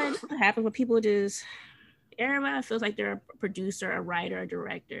 You know what happens when people everybody feels like they're a producer, a writer, a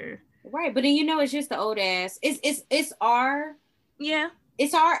director. Right, but then it's just the old ass. It's our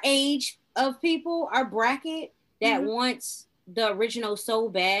it's our age of people, our bracket that wants the original so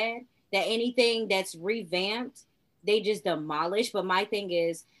bad that anything that's revamped, they just demolish. But my thing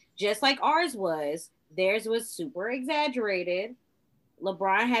is, just like ours was, theirs was super exaggerated.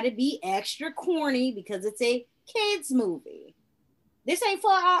 LeBron had to be extra corny because it's a kids movie. This ain't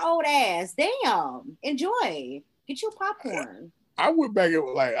for our old ass. Damn, enjoy. Get your popcorn. I went back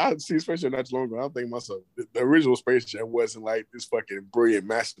and I see Space Jam not too long ago. I think myself, the original Space Jam wasn't like this fucking brilliant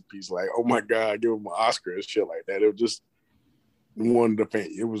masterpiece. Like, oh my God, give him an Oscar and shit like that. It was just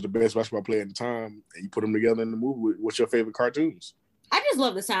it was the best basketball player at the time, and you put them together in the movie. What's your favorite cartoons? I just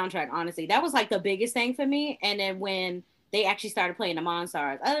love the soundtrack, honestly. That was like the biggest thing for me. And then when they actually started playing the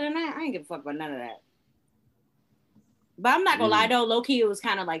Monstars, other than that, I ain't give a fuck about none of that. But I'm not gonna lie though, low key it was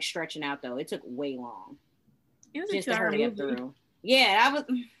kind of like stretching out though. It took way long. It was just to hurry up through. Yeah, I was.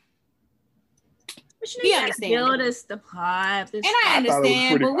 But you understand build us the plot. And I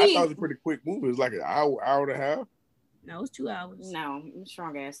understand, but I thought it was a pretty quick movie. It was like an hour and a half. No, it was 2 hours. No,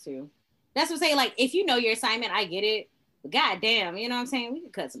 strong ass too. That's what I'm saying. Like, if you know your assignment, I get it. But goddamn, you know what I'm saying? We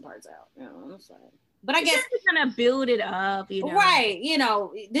could cut some parts out. You know, I'm sorry. But I guess we're gonna build it up, Right.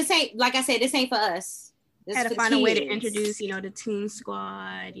 This ain't, like I said, this ain't for us. This had to find a way to introduce, the Toon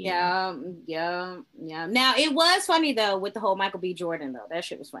Squad. Yeah. Now it was funny though with the whole Michael B. Jordan though. That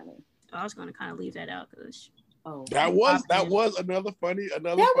shit was funny. I was gonna kind of leave that out because that was another funny. That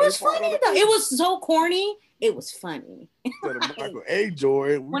was funny though. It was so corny. It was funny. Michael A.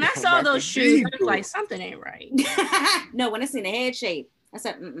 Jordan. When I saw those shoes, I was like, something ain't right. No, when I seen the head shape, I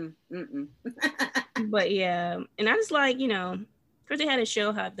said, But yeah, and I just like, because they had a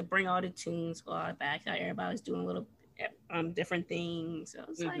show how to bring all the Toon Squad back, how everybody was doing little different things. So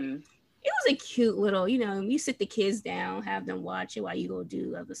it's like, it was a cute little, you sit the kids down, have them watch it while you go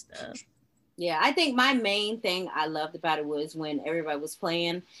do other stuff. Yeah, I think my main thing I loved about it was when everybody was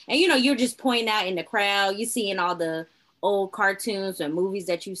playing, and you're just pointing out in the crowd, you seeing all the old cartoons or movies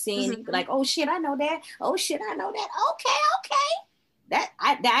that you've seen. You be like, oh shit, I know that. Oh shit, I know that. Okay.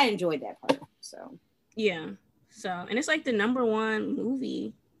 I enjoyed that part. So yeah. So, and it's like the #1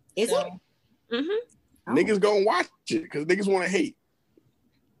 movie. Is it? Mm-hmm. Niggas gonna watch it because niggas want to hate.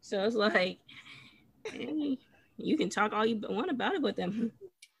 So it's like, hey, you can talk all you want about it, but the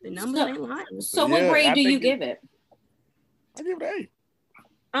numbers ain't lying. So what grade do you give it? I give it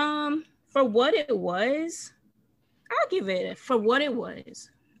an A. For what it was, I'll give it for what it was.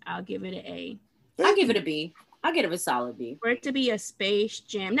 I'll give it an A. I'll give it a B. I'll give it a solid B. For it to be a Space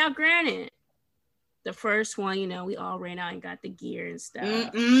Jam. Now, granted, the first one, we all ran out and got the gear and stuff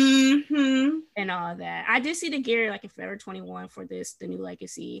and all that. I did see the gear like in Forever 21 for the new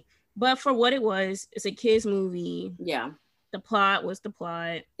Legacy, but for what it was, it's a kids movie. Yeah, the plot was the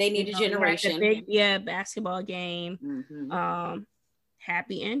plot. They need a generation. Big, basketball game.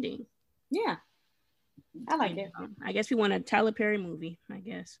 Happy ending. Yeah, I like it. I guess we want a Tyler Perry movie. I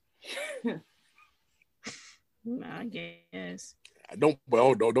guess. I guess. Don't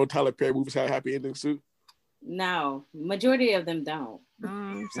Tyler Perry movies have happy endings too? No, majority of them don't.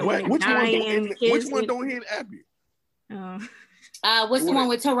 Which one don't end happy? What's the one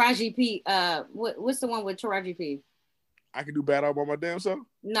with Taraji P? What's the one with Taraji P? I Can Do Bad All by My Damn Self?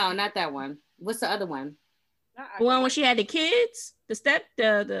 No, not that one. What's the other one? The one when she had the kids? No,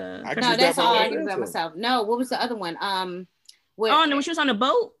 that's All I Can Do By Myself. No, what was the other one? when she was on the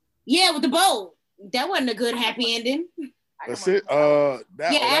boat? Yeah, with the boat. That wasn't a good happy ending. That's it.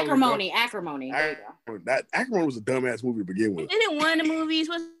 Acrimony. Acrimony. There you go. That Acrimony was a dumbass movie to begin with. Didn't one of the movies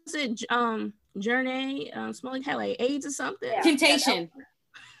was it Journey? Smoking had like AIDS or something. Yeah, Temptation.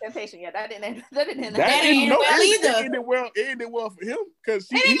 Temptation. Yeah, that didn't end. That didn't end well either. It ended well for him because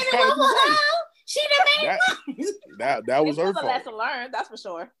It ended well for her. She done made it. That was her fault. Lesson learned. That's for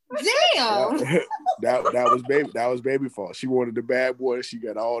sure. Damn. That was baby fault. She wanted the bad boy. She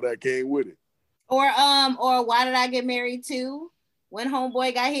got all that came with it. Or Why Did I Get Married Too? When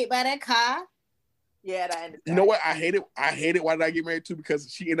homeboy got hit by that car. Yeah, that ended. You know what? I hate it. Why Did I Get Married Too?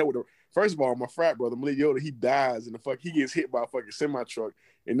 Because she ended up with a. First of all, my frat brother Malik Yoda, he dies in he gets hit by a fucking semi truck,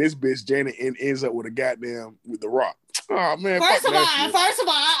 and this bitch Janet ends up with with the Rock. Oh man! First of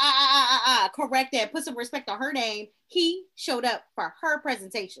all, correct that. Put some respect on her name. He showed up for her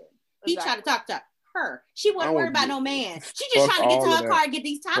presentation. He tried to talk to her. She wasn't worried about no man. She just trying to get to her car and get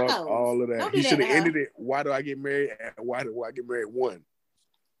these tacos. Fuck all of that. Don't do he should that have ended it. Why do I get married? And why do I get married? One.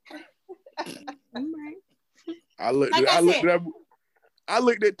 I looked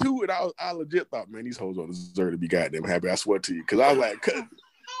at two, and I legit thought, man, these hoes don't deserve to be goddamn happy. I swear to you, because I was like,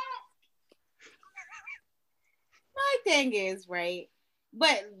 my thing is right,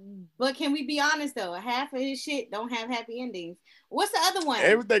 but can we be honest though? Half of his shit don't have happy endings. What's the other one?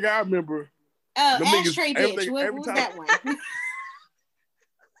 Everything I remember. Ashtray bitch. What was that one?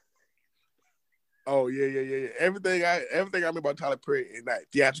 Oh yeah. Everything I remember about Tyler Perry and that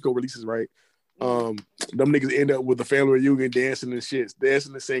theatrical releases, right? Them niggas end up with a family reunion, dancing and shit,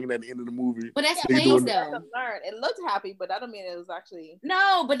 dancing and singing at the end of the movie. But that's plays though. It looked happy, but I don't mean it was actually.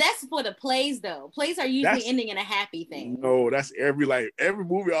 No, but that's for the plays though. Plays are usually ending in a happy thing. No, that's every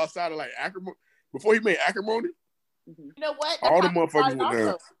movie outside of like Acrimony. Before he made Acrimony, you know what? All the motherfuckers were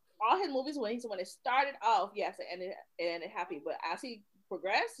down. All his movies when it started off, yes, it ended happy, but as he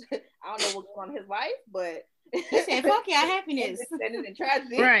progressed, I don't know what's going on in his life, but he said, "Fuck y'all happiness." Ended in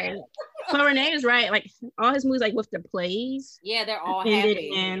tragedy. Right. So Renee is right. Like all his movies, like with the plays, yeah, they're all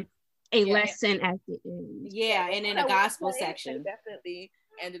happy. And a lesson at the end. Yeah, and in a gospel section, definitely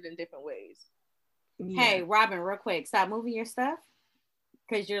ended in different ways. Yeah. Hey, Robin, real quick, stop moving your stuff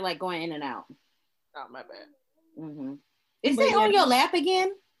because you're like going in and out. Oh, my bad. Mm-hmm. Is it on your lap again?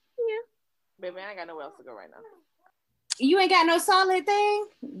 Yeah. Baby, I ain't got nowhere else to go right now. You ain't got no solid thing?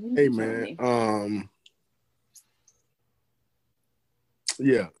 Hey, man.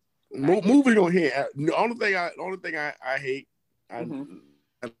 Yeah. Moving on here. The only thing I hate, I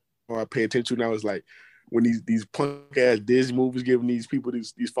pay attention to now is like when these punk ass Disney movies giving these people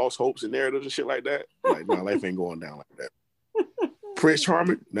these false hopes and narratives and shit like that. Like, my life ain't going down like that. Prince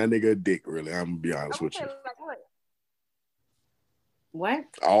Charming, that nigga a dick, really. I'm gonna be honest with you. What?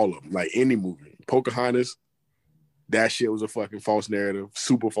 All of them, like any movie. Pocahontas, that shit was a fucking false narrative,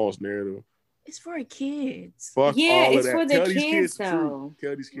 super false narrative. It's for kids. Fuck all of that. For the kids though.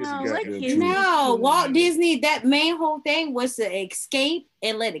 Tell these kids No, Walt Disney, that main whole thing was to escape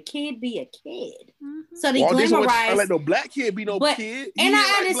and let a kid be a kid. Mm-hmm. So they glamorized. Let no black kid be no kid. And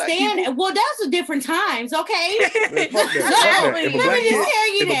I understand. Well, those were different times, okay? If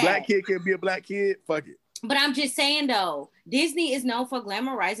a black kid can be a black kid, fuck it. But I'm just saying though, Disney is known for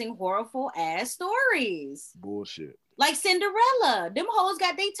glamorizing horrible ass stories. Bullshit. Like Cinderella, them hoes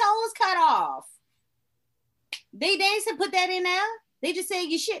got their toes cut off. They didn't put that in there. They just say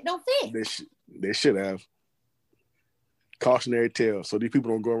your shit don't fit. They should have. Cautionary tale, so these people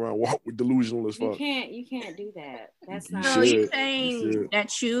don't go around walk with delusional as fuck. You can't do that. That's not. So you saying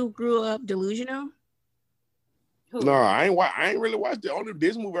that you grew up delusional? Who? No, I ain't really watched the only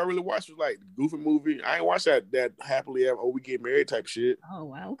Disney movie I really watched was like the Goofy movie. I ain't watched that happily ever we get married type shit. Oh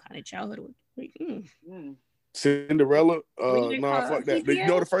wow, what kind of childhood was Cinderella. No, fuck that. You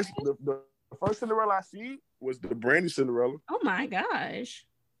know the first Cinderella I see was the Brandy Cinderella. Oh my gosh.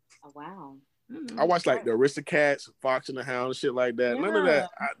 Oh wow. I watched like the Aristocats, Fox and the Hound, and shit like that. Yeah. None of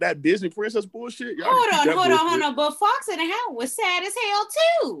that Disney princess bullshit. Hold on. But Fox and the Hound was sad as hell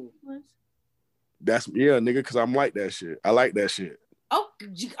too. That's nigga, because I'm like that shit. I like that shit. Oh,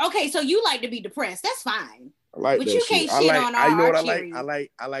 okay. So you like to be depressed? That's fine. I like but that you shit. Can't shit on our you know what cherry. I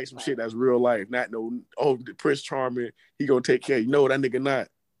like some shit that's real life. Not no the Prince Charming. He gonna take care. You know that nigga not.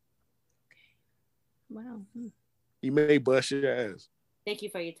 Wow. He may bust your ass. Thank you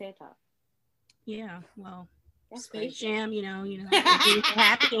for your TED Talk. Yeah, well, that's Space Jam,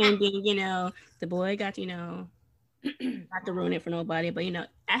 happy ending, the boy got, not to ruin it for nobody, but, a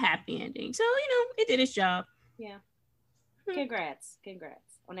happy ending. So, it did its job. Yeah. Congrats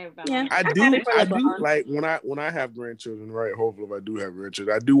on everybody. Yeah, I do like when I have grandchildren, right? Hopefully if I do have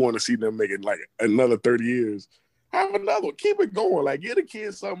grandchildren, I do want to see them make it like another 30 years. Have another one. Keep it going. Like, get a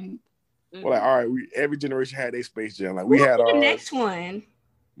kid something We're like, all right, every generation had their Space Jam. Like we had the next one.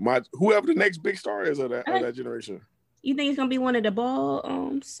 Whoever the next big star is of that generation. You think it's gonna be one of the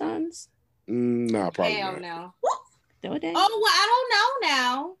Ball sons? Nah, probably Hell not. no. Oh well, I don't know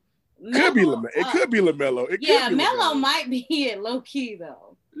now. It could be LaMelo. Melo might be it low key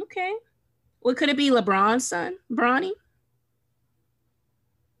though. Okay. Well, could it be LeBron's son, Bronny?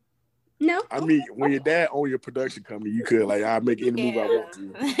 No. I mean, when your dad own your production company, you could I'll make any move I want to.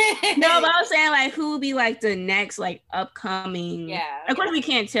 No, but I was saying like who would be like the next like upcoming. Yeah. Of course, we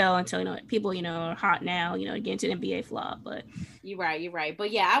can't tell until people are hot now. Get into the NBA flop, but you're right. But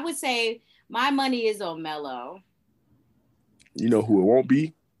yeah, I would say my money is on Melo. You know who it won't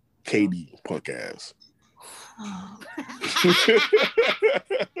be? KD, punk ass.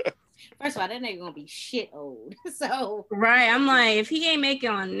 First of all, that nigga gonna be shit old. So right, I'm like, if he ain't making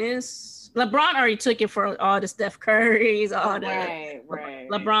on this, LeBron already took it for all the Steph Currys, all the right.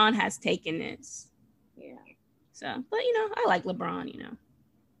 LeBron has taken this. Yeah. So, but I like LeBron.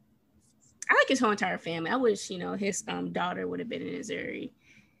 I like his whole entire family. I wish his daughter would have been in his area.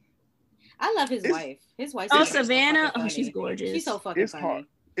 I love his wife. His wife. Oh, Savannah. Oh, she's gorgeous. She's so fucking funny.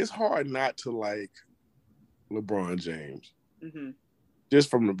 It's hard not to like LeBron James. Mm-hmm. Just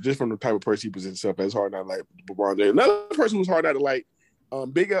from the type of person he presents himself, it's hard not to like LeBron James. Another person who's hard not to like.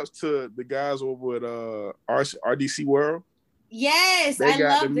 Big ups to the guys over at RDC World. Yes, I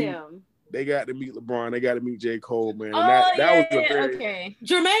love them. They got to meet LeBron. They got to meet J. Cole, man. And that was a very okay.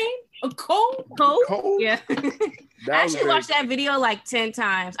 Jermaine? Cole? Yeah. I actually watched that video like 10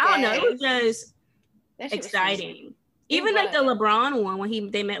 times. I don't know. It was just exciting. Even like the LeBron one when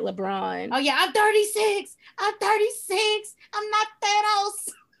they met LeBron. Oh yeah, I'm 36. I'm not Thanos.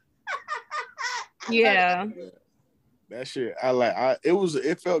 Yeah. That shit,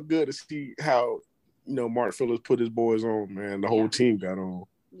 it felt good to see how, Mark Phillips put his boys on, man. The whole team got on.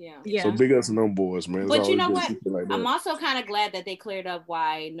 Yeah. So big ups to them boys, man. But you know what? I'm also kind of glad that they cleared up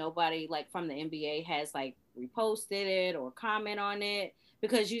why nobody from the NBA has reposted it or comment on it,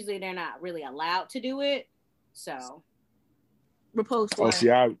 because usually they're not really allowed to do it. So repost. Oh, see,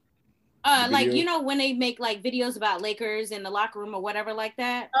 when they make videos about Lakers in the locker room or whatever like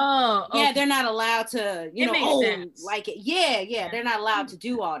that. Oh, okay. Yeah, they're not allowed to, sense. like it. Yeah, they're not allowed to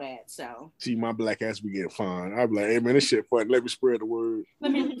do all that. So see, my black ass be getting fined. I'd be like, hey man, this shit fun. Let me spread the word.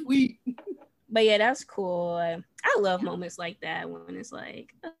 Let me tweet. But yeah, that's cool. I love moments like that when it's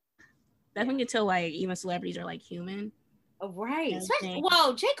that's when you tell even celebrities are human. Right.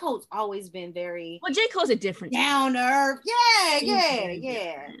 J. Cole's always been very. Well, J. Cole's a different down to earth.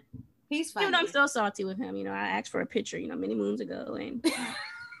 Yeah. He's funny. I'm still salty with him. I asked for a picture, many moons ago, and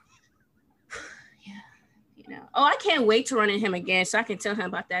Oh, I can't wait to run into him again, so I can tell him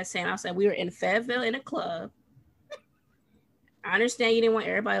about that same. I was like, we were in Fayetteville in a club. I understand you didn't want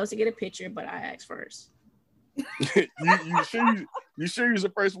everybody else to get a picture, but I asked first. you sure you was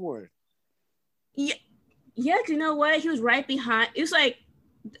the first one? Yeah. Yeah, you know what? He was right behind. It was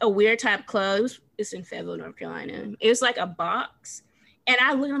a weird type club. It's in Fayetteville, North Carolina. It was a box. And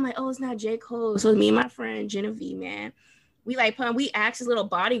I looked, I'm like, oh, it's not J. Cole. So me and my friend Genevieve, man, we asked his little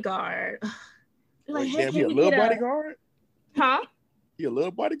bodyguard. We're hey, he a little bodyguard? Huh? He a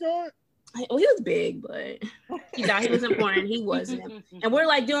little bodyguard? Oh, he was big, but he thought he was important. He wasn't. And we're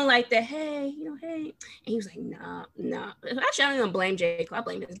doing the hey, hey. And he was like, nah. Actually, I don't even blame J. Cole. I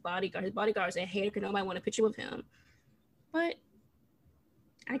blame his bodyguard. His bodyguard was a hater because nobody wanted a picture with him. But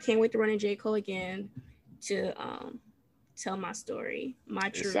I can't wait to run into J. Cole again to tell my story, my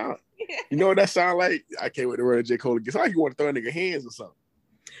truth. You know what that sound like? I can't wait to run into J. Cole again. It's like you want to throw a nigga hands or something.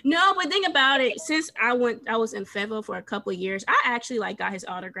 No, but think about it. Since I was in Fayetteville for a couple of years. I actually got his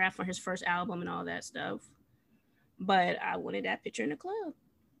autograph for his first album and all that stuff. But I wanted that picture in the club.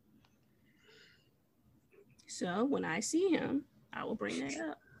 So when I see him, I will bring that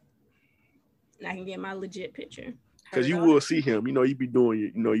up. And I can get my legit picture. Because you will see him. You be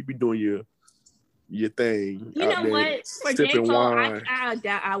doing your thing. You know what? For J. Cole, I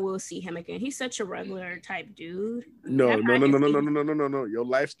doubt I will see him again. He's such a regular type dude. No. Your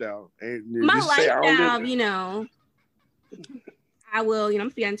lifestyle. My lifestyle, I will, I'm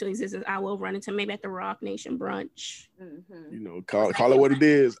speaking into existence. I will run into maybe at the Rock Nation brunch. Mm-hmm. Call it what it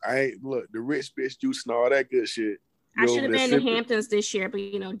is. The rich bitch juice and all that good shit. I should have been in the Hamptons this year, but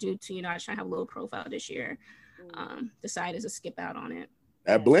due to I was trying to have a low profile this year, decided to skip out on it.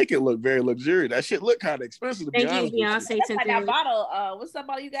 That blanket looked very luxurious. That shit looked kind of expensive to be honest. Thank you, Beyonce. That's that bottle. What's that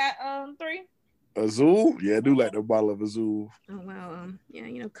bottle you got? 3? Azul? Yeah, I do like the bottle of Azul. Oh well,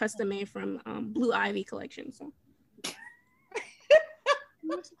 yeah, custom made from Blue Ivy collection. So,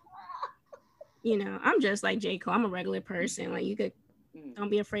 I'm just like J. Cole. I'm a regular person. You could Don't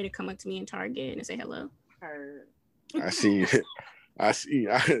be afraid to come up to me in Target and say hello. I see.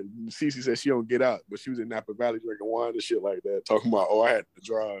 Cece said she don't get out, but she was in Napa Valley drinking wine and shit like that, talking about, I had to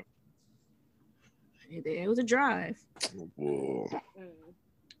drive. It was a drive. Whoa.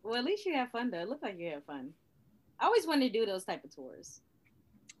 Well, at least you have fun, though. It looked like you had fun. I always wanted to do those type of tours.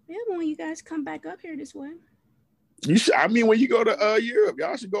 Yeah, when you guys come back up here this way. You should. I mean, when you go to Europe,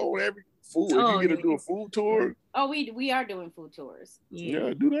 y'all should go on every food. If you get to do a food tour. Oh, we are doing food tours.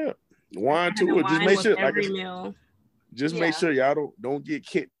 Yeah, do that. Wine tour. Just make sure, like meal. Just make sure y'all don't get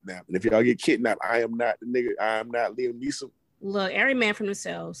kidnapped. And if y'all get kidnapped, I am not the nigga. I am not Liam Neeson. Look, every man for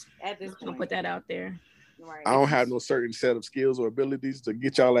themselves. At this point, I'll put that out there. Right. I don't have no certain set of skills or abilities to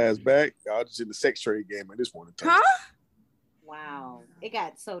get y'all ass back. Y'all just in the sex trade game at this point in time. Huh? Wow, it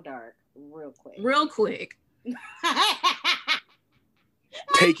got so dark real quick.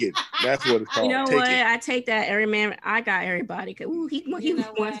 Take it. That's what it's called. You know what? I take that. Every man. I got everybody.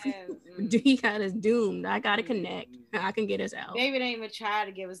 He got us doomed. I got to connect. I can get us out. David ain't even try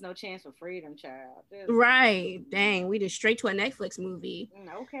to give us no chance for freedom, child. Right. Dang. We just straight to a Netflix movie.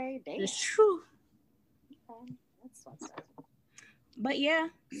 Okay. Damn. It's true. Okay. That's what's up. But yeah.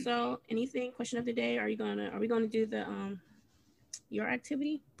 So, anything? Question of the day? Are we gonna do the your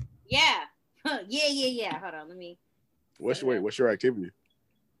activity? Yeah. Yeah. Hold on. Let me. What's your activity?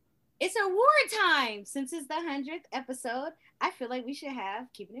 It's award time. Since it's the 100th episode, I feel like we should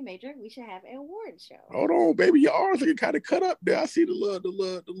have, keeping it major, we should have an award show. Hold on, baby. Your arms are kind of cut up there. I see the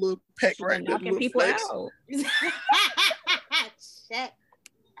little peck right there. Knocking people out. Shut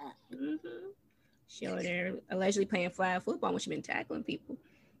up. She over there allegedly playing flag football when she been tackling people.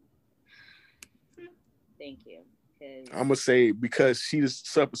 Thank you. I'm gonna say because she just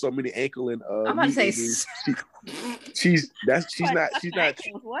suffered so many ankle and I'm about to say she's not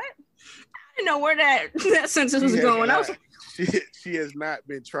what? I didn't know where that sentence was going. She has not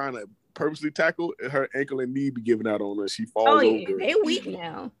been trying to purposely tackle. Her ankle and knee be giving out on her. She falls over. They weak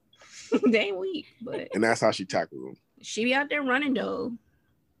now. They weak, and that's how she tackled them. She be out there running though.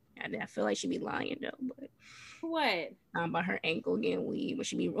 I feel like she be lying though, but what? About her ankle getting weak, but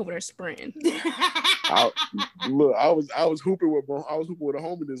she be over there sprinting. I was hooping with a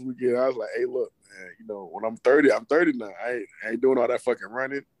homie this weekend. I was like, hey, look, man, when I'm 30 now. I ain't doing all that fucking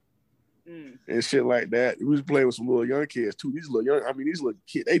running and shit like that. We was playing with some little young kids too. These little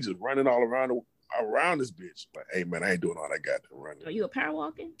kids, they just running all around this bitch. Like, hey man, I ain't doing all that goddamn running. Are you a power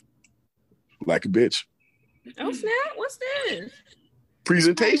walking? Like a bitch. Oh snap! What's this?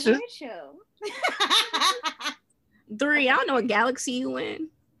 Presentation. 3. I don't know what galaxy you in.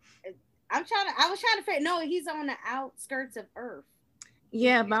 I was trying to figure. No, he's on the outskirts of Earth.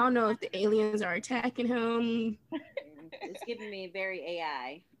 Yeah, but I don't know if the aliens are attacking him. It's giving me very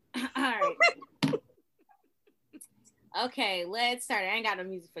AI. All right. Okay, let's start. I ain't got no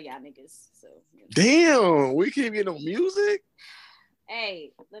music for y'all niggas. So damn, we can't get no music.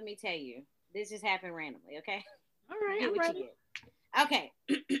 Hey, let me tell you, this just happened randomly. Okay. All right. I'm ready. Okay.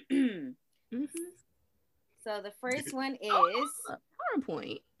 So the first one is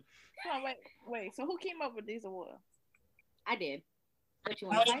PowerPoint. Oh, wait. So who came up with these awards? I did. What you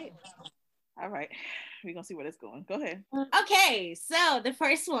want to fight? All right. We're going to see where it's going. Go ahead. Okay. So the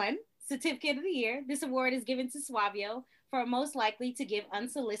first one, Certificate of the Year. This award is given to Suavio for most likely to give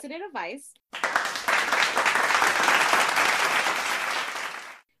unsolicited advice.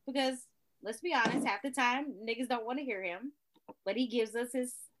 Because let's be honest, half the time niggas don't want to hear him, but he gives us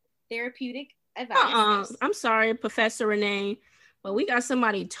his therapeutic advice. I'm sorry, Professor Renee, but we got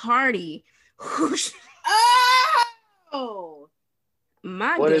somebody tardy. Oh,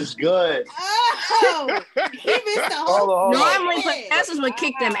 my what goodness. Is good? Oh, he missed the whole. Normally, professors would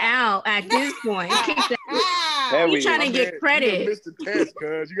kick them out at this point. He's trying to get credit. You missed the test,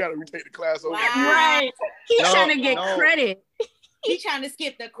 cuz you got to retake the class over. Right? He's trying to get credit. He's trying to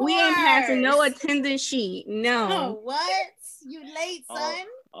skip the course. We ain't passing no attendance sheet. No. What? You late, son?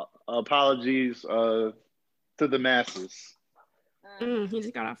 Apologies to the masses. He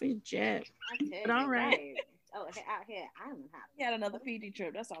just got off his jet. But all right. Oh, out here, I don't know how. He had another Fiji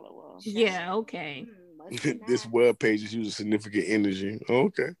trip. That's all it was. Yeah. Okay. This web page is using significant energy.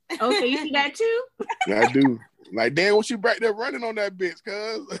 Okay. Okay, you see that too? I do. Like, damn, what you back there running on that bitch,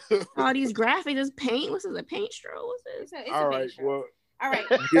 cuz? All these graphics, this paint. What's this? A paint stroke? What's this? It's all right. Well. All right.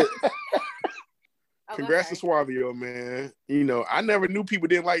 Congrats to Suavio, man. I never knew people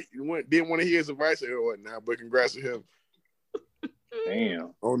didn't want to hear his advice or whatnot, but congrats to him.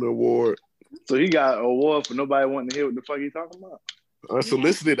 Damn. On the award. So he got an award for nobody wanting to hear what the fuck he's talking about?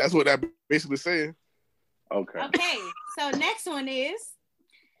 Unsolicited. That's what that basically saying. Okay. So next one is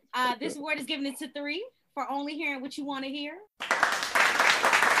this award is given to 3 for only hearing what you want to hear.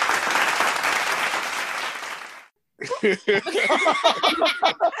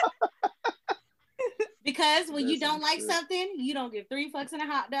 Because when you don't like something, you don't give 3 fucks in a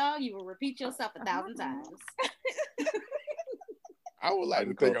hot dog. You will repeat yourself 1,000 times. I would like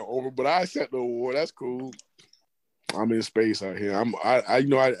to think I'm over, but I accept the award. That's cool. I'm in space out here. I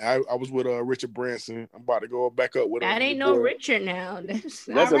was with Richard Branson. I'm about to go back up with him. That ain't no Richard now. That's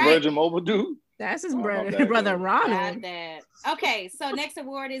a Virgin Mobile dude. That's his brother Ronald. Okay, so next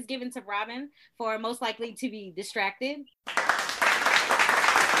award is given to Robin for most likely to be distracted.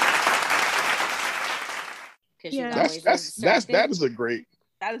 Yeah, that is a great.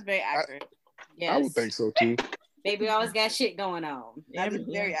 That is very accurate. Yes. I would think so too. Baby always got shit going on. That is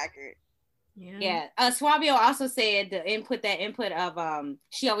very accurate. Yeah. Swabio also said the input of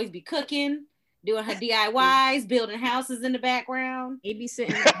she always be cooking, doing her DIYs, building houses in the background.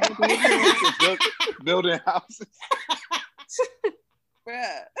 Babysitting. Building houses.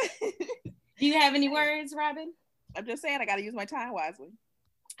 Bruh. Do you have any words, Robin? I'm just saying I gotta use my time wisely.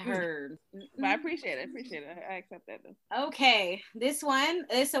 Heard. But I appreciate it. I accept that though. Okay. This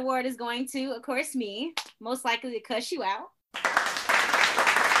award is going to, of course, me. Most likely to cuss you out.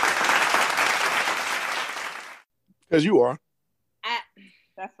 Because you are.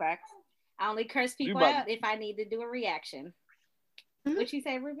 That's facts. I only curse people out if I need to do a reaction. What'd you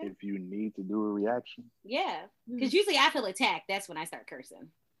say, Ruben? If you need to do a reaction. Yeah. Because usually I feel attacked. That's when I start cursing.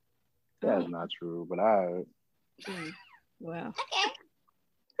 That's not true, but Well. Okay.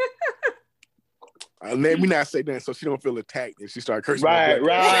 Let me not say that so she don't feel attacked and she start cursing. Right.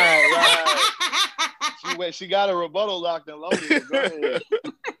 She got a rebuttal locked and loaded. Go ahead.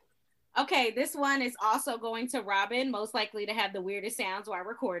 Okay, this one is also going to Robin, most likely to have the weirdest sounds while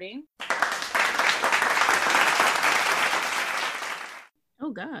recording.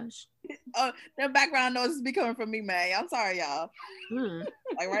 Oh gosh. Oh, their background noise be coming from me, man. I'm sorry, y'all.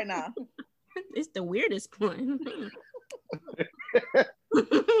 Like right now. It's the weirdest one.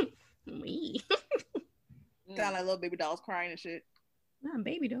 Me. Sound like little baby dolls crying and shit. Not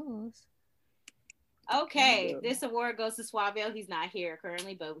baby dolls. Okay, this award goes to Suavio. He's not here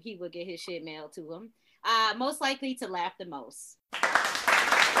currently, but he will get his shit mailed to him. Most likely to laugh the most.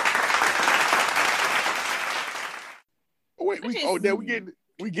 Wait,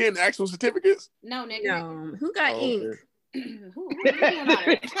 we getting actual certificates? No, nigga. No. Who got ink? Who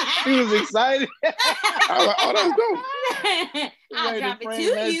He was excited. I was like, oh, that's dope. I'll drop it to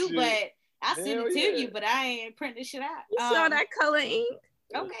you, shit. but I'll send Hell it to yeah. you, but I ain't print this shit out. You saw that color ink?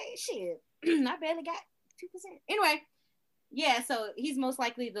 Okay, shit. I barely got 2%. Anyway, yeah, so he's most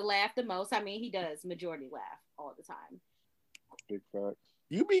likely to laugh the most. I mean, he does majority laugh all the time. Big facts.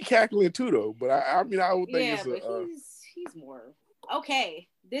 You be cackling too, though. But I would think it's but he's more. Okay,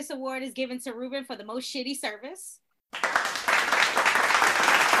 this award is given to Ruben for the most shitty service.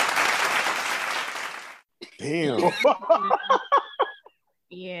 Damn.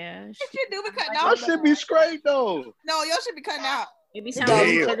 Yeah. Your shit do be cutting That out. should be straight though. No, your should be cutting out. Maybe I'm sound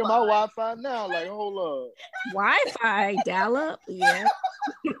checking my Wi-Fi now. Like, hold up. Wi-Fi dial-up. Yeah.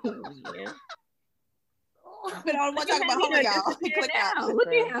 Yeah. But I don't want to talk about home, y'all. Click out. What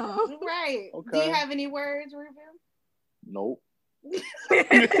the hell? Right. Okay. Do you have any words, Ruben? Nope.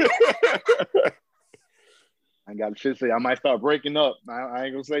 I got shit to say. I might start breaking up. I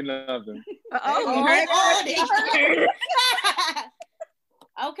ain't gonna say nothing.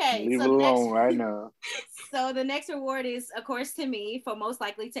 Okay. Leave so it alone right now. So the next award is, of course, to me for most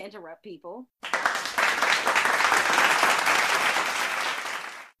likely to interrupt people. I'm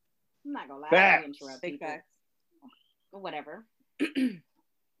not gonna lie, I interrupt people. Whatever.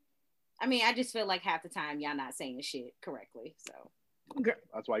 I mean, I just feel like half the time y'all not saying shit correctly. So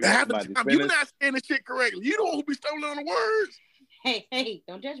that's why you got somebody to you're not saying the shit correctly. You don't be stumbling on the words. Hey,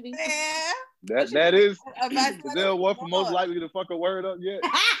 don't judge me. Yeah. That is. Is there one for most likely to fuck a word up yet?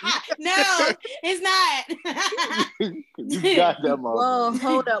 No, it's not. You got that, motherfucker. Well,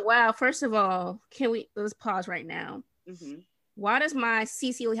 hold up. Wow. First of all, let's pause right now. Mm-hmm. Why does my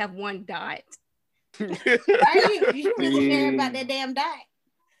CC only have one dot? You really care about that damn dot?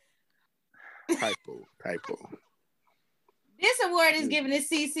 Typo. This award is given to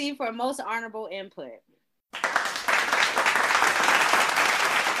CC for most honorable input.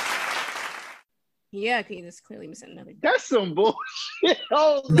 Yeah, because it's clearly missing another. That's some bullshit.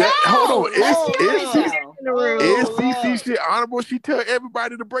 Hold on. Is Oh, CC shit honorable? She tell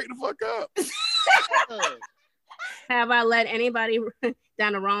everybody to break the fuck up. Have I led anybody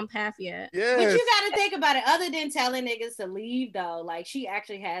down the wrong path yet? Yes. But you gotta think about it. Other than telling niggas to leave, though, like she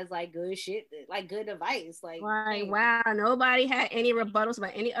actually has like good shit, like good advice. Like, wow, nobody had any rebuttals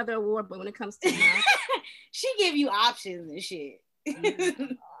about any other award, but when it comes to that, she give you options and shit.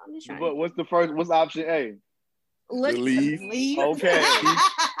 But what's option A? Look, leave. Okay.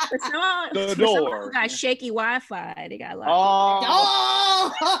 The some door. got shaky Wi-Fi. They got locked.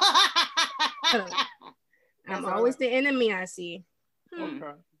 I'm always the enemy. I see.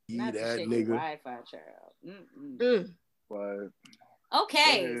 Okay. Not the that shaky nigga. Wi-Fi child. But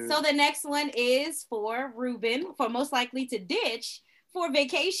Okay, so the next one is for Ruben, for most likely to ditch for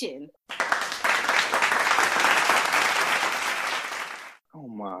vacation. oh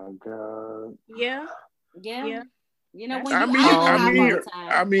my god. Yeah. You know, when I you mean, out I all mean, the time.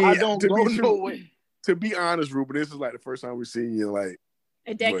 I mean, I don't to go be nowhere. to be honest, Ruben, this is like the first time we've seen you in like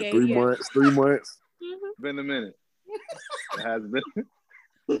A decade. 3 months. 3 months. Mm-hmm. Been a minute. It has been.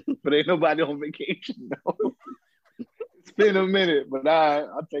 But ain't nobody on vacation though. It's been a minute, but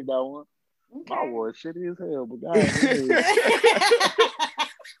I'll take that one. Okay. My war shitty as hell, but God,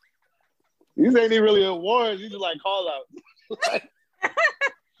 these ain't even really awards. These are like call outs.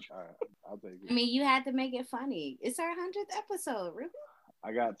 All right, I'll take it. I mean, you had to make it funny. It's our 100th episode, Ruben.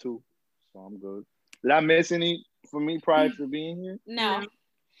 I got 2, so I'm good. Did I miss any for me prior to being here? No.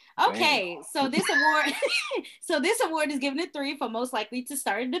 Okay, so this award is given to 3 for most likely to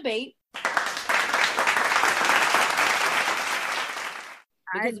start a debate.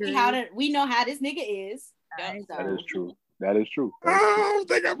 Because we know how this nigga is. That is true. That is true. I don't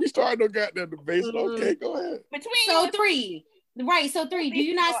think I'll be starting no goddamn debate. Okay, go ahead. So 3. Right, so 3. Do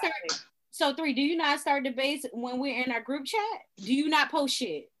you not start? So 3. Do you not start debates when we're in our group chat? Do you not post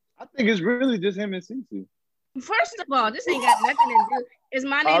shit? I think it's really just him and Cece. First of all, this ain't got nothing to do. Is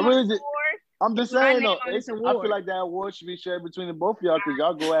my name on the award? I'm just My saying name though. on this I award. feel like that award should be shared between the both of y'all because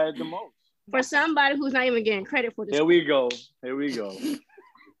y'all go at it the most. For somebody who's not even getting credit for this. Here we go. Here we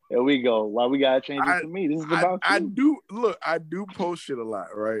go. Why we gotta change it to me? This is about I you. I do post shit a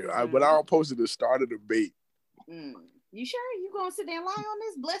lot, right? But I don't post it to start a debate. You sure you gonna sit there and lie on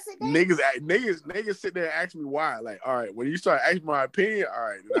this blessed day? Niggas sit there and ask me why. Like, all right, when you start asking my opinion, all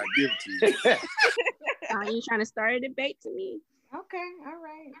right, then I give it to you. Are you trying to start a debate to me? Okay, all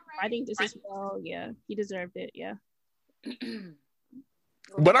right. I think this is he deserved it. Yeah.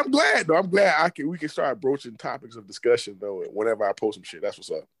 But I'm glad though. I'm glad we can start broaching topics of discussion though. Whenever I post some shit, that's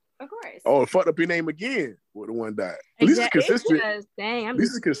what's up. Of course. Oh, fucked up your name again with the one died. At least it's consistent. At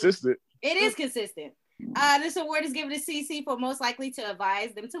least it's consistent. It is consistent. This award is given to CC for most likely to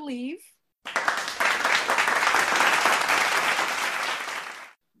advise them to leave.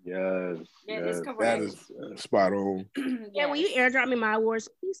 Yes. That is correct. That is spot on. Yeah, when you airdrop me my awards,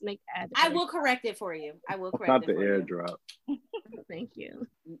 please make add. I will correct it for you. I will correct Not it the for airdrop. You. Thank you.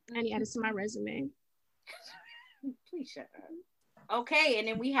 I need to add this to my resume. Please shut up. Okay, and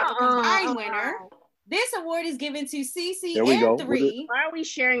then we have a combined winner. This award is given to CC and 3. Why are we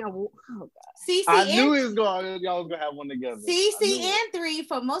sharing a? Oh God. CC I knew y'all was gonna have one together. CC and 3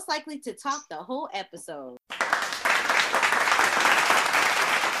 for most likely to talk the whole episode.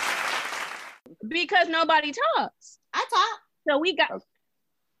 Because nobody talks. I talk. So we got.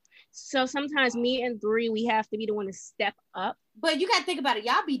 So sometimes me and 3, we have to be the one to step up. But you gotta think about it.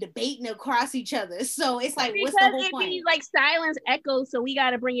 Y'all be debating across each other, so it's like, because what's the whole point? Be like silence echoes, so we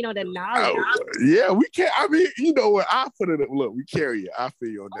gotta bring the knowledge. Yeah, we can't. I mean, you know what? I put it. Look, we carry it. I feel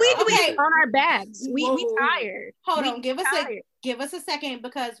you on that. We on our backs. We tired. Hold on, give us a second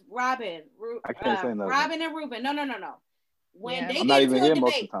because Robin, I can't say nothing. Robin and Ruben. No. When they I'm get not into even a here debate,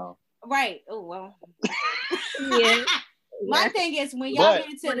 most of the time. right? Oh well. Yeah. My thing is when y'all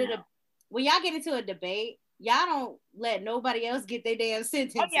get into a debate, y'all don't let nobody else get their damn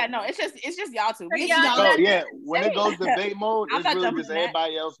sentence. Oh yeah, no, it's just y'all two. When it goes debate mode, it's really just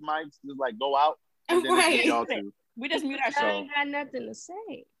everybody else mics just like go out. And then it's y'all two. We just mute I ourselves. ain't got nothing to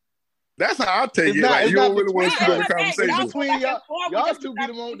say. That's how I take it. Like, you don't really want to see the conversation. Y'all two be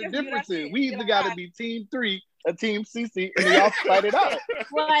the one with the differences. We either got to be team 3 or team CC, and then y'all fight it out.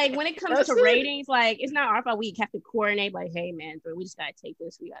 Like when it comes to ratings, like it's not our fault. We have to coordinate. Like, hey man, we just gotta take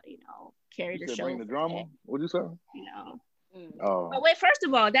this. We gotta, carry the show. Bring the drama. What'd you say? Oh. But wait, first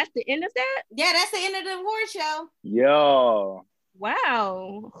of all, that's the end of that? Yeah, that's the end of the award show. Yo.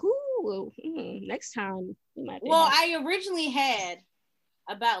 Wow. Next time we might. Well, I originally had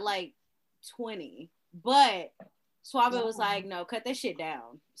about like 20, but Suave was like, no, cut that shit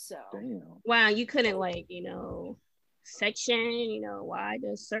down. So damn. Wow, you couldn't section, why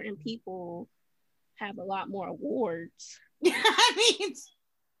does certain people have a lot more awards? I mean,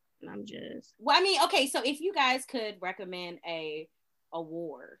 I'm just okay, so if you guys could recommend a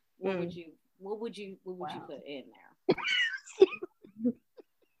award, what would you put in there?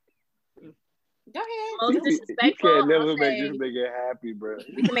 Go ahead. Most disrespectful. You can't never make this nigga happy, bro.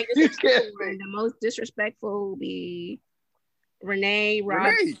 We can make this the most disrespectful will be Renee,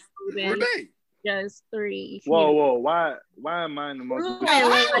 Rob, Renee. just 3. Whoa. Why am I in the most? No, first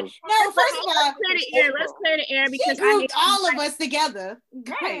of all, let's clear the air because she grouped all of us together.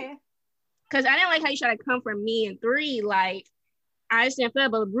 Right. Because I didn't like how you tried to come for me and 3. Like, I just didn't feel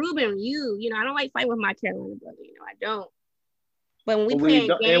it. But Ruben, you know, I don't like fighting with my Carolina brother. You know, I don't. But when we play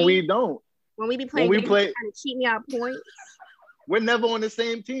games, and we don't. When we be playing games, you trying to cheat me out points. We're never on the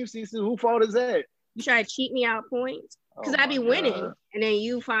same team, Cece. Who fault is that? You try to cheat me out points because I be winning, and then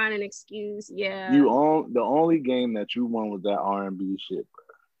you find an excuse. Yeah. The only game that you won was that R&B shit,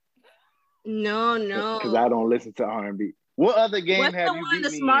 bro. No. Because I don't listen to R&B. What other game have you beat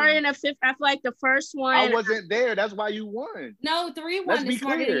the me Smarter in? in the 5th? I feel like the first one. I wasn't there. That's why you won. No, 3 won the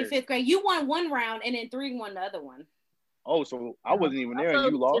Smarter in your 5th grade. You won one round, and then 3 won the other one. Oh, so I wasn't even there,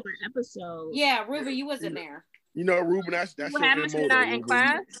 and you lost. Episode. Yeah, Ruben, you wasn't there. You know, Ruben, that's what happened to that in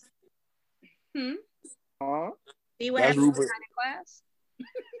class? See what happened in class?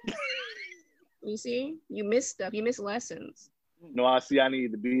 You see, you missed stuff. You missed lessons. No, I see. I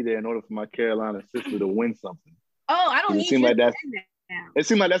needed to be there in order for my Carolina sister to win something. Oh, I don't need to like that. It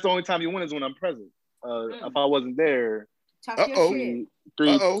seemed like that's the only time you win is when I'm present. If I wasn't there, shit. 3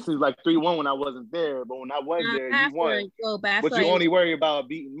 It was like 3-1 when I wasn't there, but when I was there, you won. But you only worry about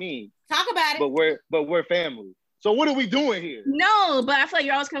beating me. Talk about it. But we're family. So what are we doing here? No, but I feel like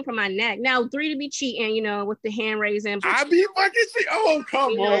you're always coming from my neck. Now 3 to be cheating, you know, with the hand raising. I be fucking cheating. Oh,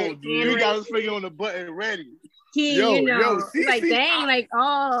 come on, dude. You got his finger on the button ready. Like dang, like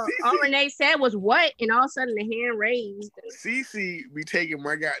all Renee said was what, and all of a sudden the hand raised. Cece be taking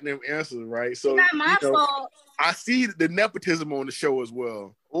my goddamn answers, right? So it's not my fault. I see the nepotism on the show as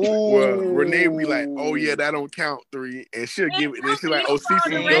well. Where Renee be like, "Oh yeah, that don't count 3," and she'll give it. And she's like, "Oh,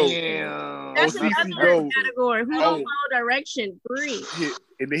 Cece go." That's another category. Who don't follow direction? 3.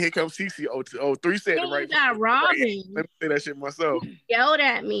 And then here comes Cece. Oh, 3 said it right. Got Robin. Let me say that shit myself. Yelled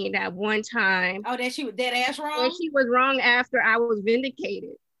at me that one time. Oh, that she was dead ass wrong. And she was wrong after I was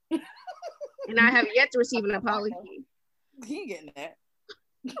vindicated, and I have yet to receive an apology. He ain't getting that.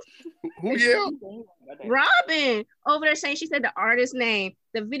 Who yelled? Robin over there saying she said the artist name.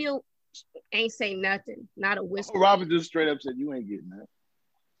 The video ain't say nothing, not a whisper. Robin just straight up said you ain't getting that.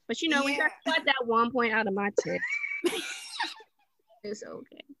 But you know, we got that 1 point out of my tip. It's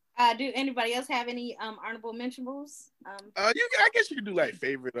okay. Do anybody else have any honorable mentions? I guess you could do like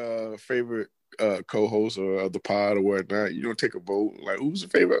favorite co-host or of the pod or whatnot. You don't take a vote. Like who's your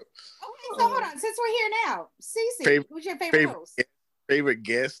favorite? Okay, so hold on. Since we're here now, Cece, who's your favorite host? Favorite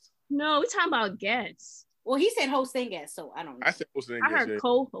guest? No, we're talking about guests. Well, he said host and guest, so I don't know. I said host and guest. I heard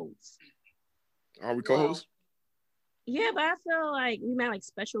co-host. Are we co-hosts? Yeah, but I feel like we meant like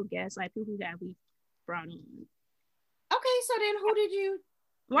special guests, like people that we brought on. Okay, so then who did you?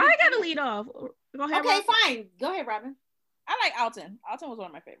 Why I gotta lead off? Go ahead. Okay, Robin. fine. Go ahead, Robin. I like Alton. Alton was one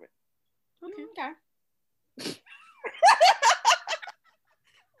of my favorites. Okay.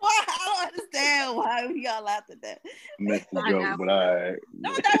 Why? I don't understand why we all laughed at that. Messed the joke, but I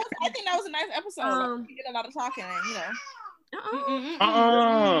think that was a nice episode. We did a lot of talking, and you know.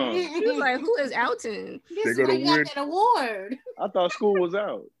 She was like, "Who is Alton?" This is why you got that award. I thought school was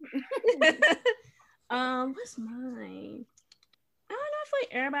out. What's mine? I don't know. I feel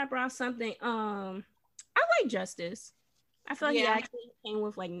like everybody brought something. I like Justice. I feel like he actually came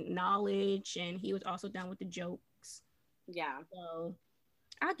with like knowledge, and he was also down with the jokes. Yeah. So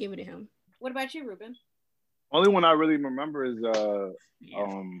I'll give it to him. What about you, Ruben? Only one I really remember is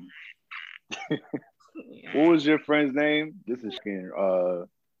what was your friend's name? This is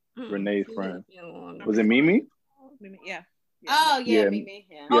Renee's friend. Was it Mimi? Yeah. Oh yeah, Mimi.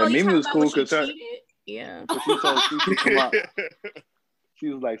 Yeah. Yeah, Mimi was cool because her. Yeah. She told Cece come out. She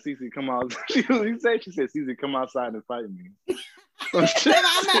was like, "Cece, come out." She said, "Cece, come outside and fight me." Some shit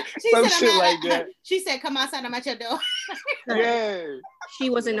like that. She said, "Come outside, I'm at your door." Yeah. She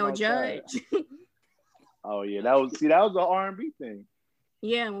wasn't no judge. Oh yeah, that was an R&B thing.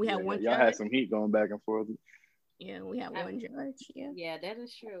 Yeah, we had one. Y'all judge. had some heat going back and forth. Yeah, we had one judge. Yeah, that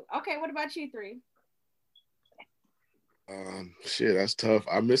is true. Okay, what about you 3? Shit, that's tough.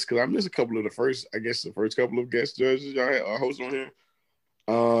 I missed a couple of the first couple of guest judges y'all had hosts on here.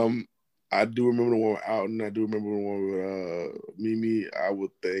 I do remember the one with Alton. I do remember the one with Mimi. I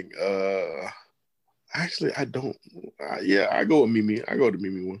would think. Actually, I don't. I go with Mimi. I go to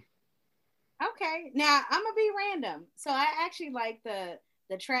Mimi one. Okay, now I'm gonna be random. So I actually like the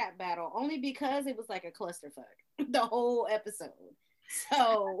trap battle only because it was like a clusterfuck the whole episode.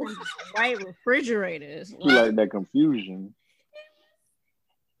 So white refrigerators. You like that confusion.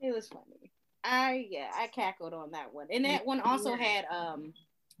 It was funny. I cackled on that one. And that one also had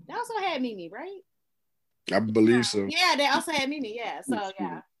Mimi, right? I believe so. Yeah, they also had Mimi, yeah. So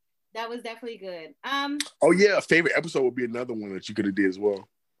yeah. That was definitely good. Oh yeah, a favorite episode would be another one that you could have did as well.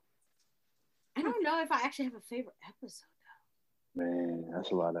 I don't know if I actually have a favorite episode though. Man,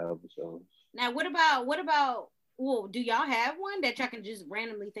 that's a lot of episodes. Now, what about? Well, do y'all have one that y'all can just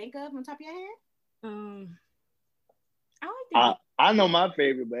randomly think of on top of your head? I know my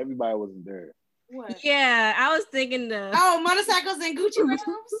favorite, but everybody wasn't there. What? Yeah, I was thinking motorcycles and Gucci robes.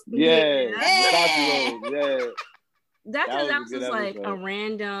 Yeah. That's because that was just like a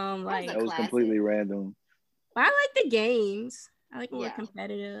random, like that was completely random. I like the games. I like more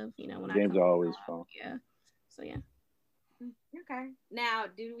competitive. You know, when games are always fun. Yeah. So yeah. Okay. Now,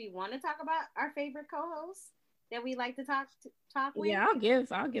 do we want to talk about our favorite co-hosts that we like to talk with? Yeah,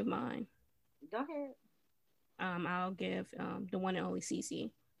 I'll give mine. Go ahead. I'll give the one and only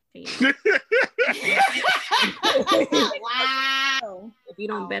Cece. Wow. If you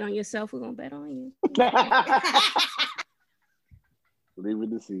don't bet on yourself, we're gonna bet on you. Leave it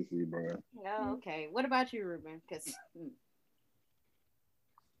to Cece, bro. Oh, okay. What about you, Ruben?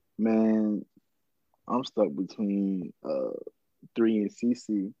 Man, I'm stuck between 3 and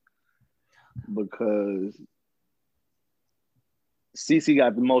Cece because Cece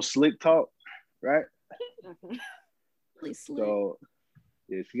got the most slick talk, right? Really slick. So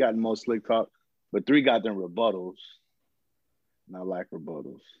yeah, she got the most slick talk, but 3 got them rebuttals. And I like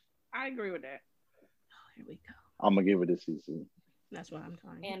rebuttals. I agree with that. Oh, here we go. I'm gonna give it to Cece. That's what I'm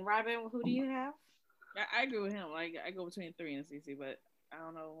talking. And Robin, who do you have? I agree with him. Like I go between 3 and Cece, but I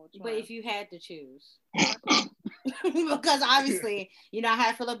don't know which one. But if you had to choose, because obviously you know how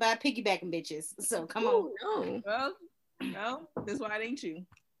I feel about piggybacking bitches. So come on. No. Well, no, that's why it ain't you.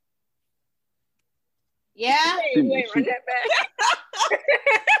 Yeah. Wait, run that back.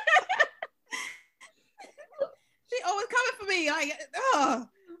 She always coming for me. Like,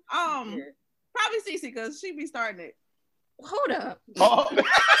 probably Cece because she be starting it. Hold up. Oh.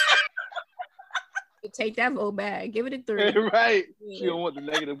 Take that vote back. Give it a 3. Right. She don't want the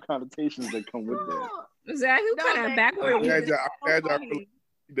negative connotations that come with that. Exactly. Kind of backward.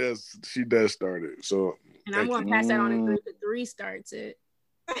 She does start it. So and I'm gonna pass that on to 3. The 3 starts it.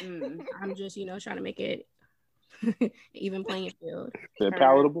 I'm just, trying to make it even playing field. They're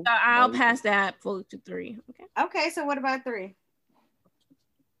palatable. So I'll pass that vote to 3. Okay. Okay. So what about 3?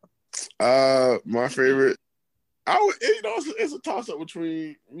 My favorite. It's a toss up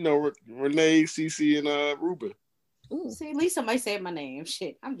between Renee, Cece, and Ruben. Ooh. See, at least somebody said my name.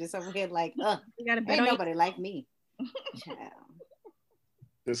 Shit, I'm just over here like, ain't nobody like me.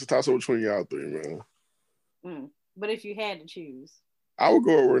 It's a toss up between y'all 3, man. But if you had to choose, I would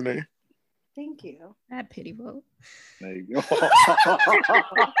go with Renee. Thank you. That pity vote. There you go.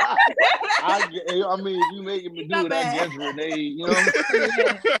 I mean, if you making me do it, I guess Renee. You know.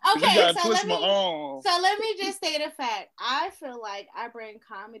 Okay, so let me just state a fact. I feel like I bring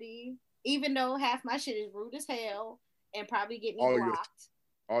comedy, even though half my shit is rude as hell and probably get me blocked.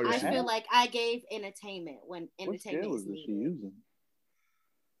 I feel like I gave entertainment when entertainment is needed.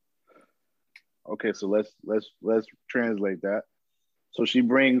 Okay, so let's translate that. So she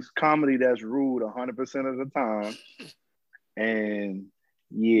brings comedy that's rude 100% of the time, and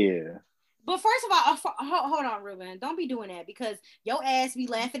yeah. But first of all, hold on, Ruben. Don't be doing that because your ass be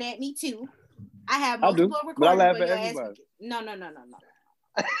laughing at me too. I have multiple recordings. But I laugh where at your everybody. No.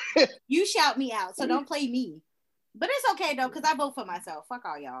 You shout me out, so don't play me. But it's okay though, because I vote for myself. Fuck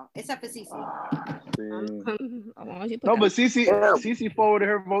all y'all, except for Cece. No, but Cece forwarded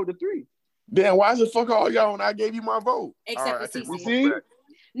her vote to 3. Then why is it fuck all y'all when I gave you my vote? Except for Cece.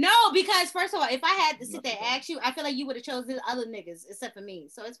 No, because first of all, if I had to sit there and ask you, I feel like you would have chosen other niggas except for me.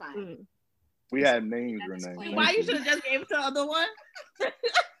 So it's fine. We had names, Renee. Why you should have just gave it to the other one?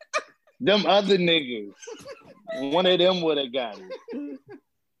 Them other niggas. One of them would have got it.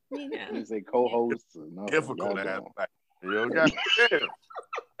 You say co-hosts. No, difficult to have.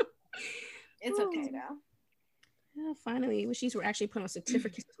 It's okay though. Finally, she's actually put on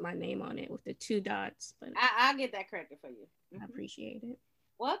certificates with my name on it with the 2 dots. But I'll get that corrected for you. I appreciate it.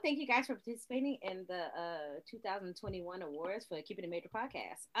 Well, thank you guys for participating in the 2021 awards for Keeping It Major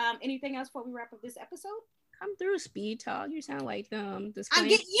podcast. Anything else before we wrap up this episode? Come through, speed talk. You sound like this. I'm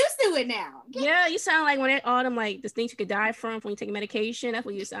getting used to it now. Yeah, you sound like when all them like the things you could die from when you take medication. That's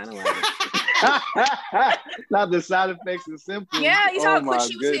what you sound like. Not the side effects and symptoms. Yeah, you saw how quick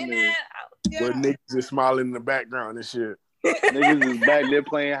she was hitting that. Where niggas just smiling in the background and shit. Niggas is back there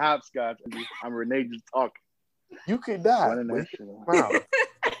playing hopscotch. I'm Renee just talking. You could die. Wow.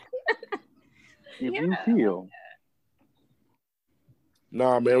 If you feel.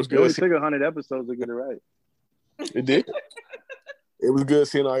 Nah, man, it was good. It only took 100 episodes to get it right. It did. It was good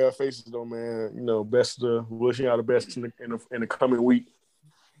seeing all your faces, though, man. Wishing y'all the best in the coming week.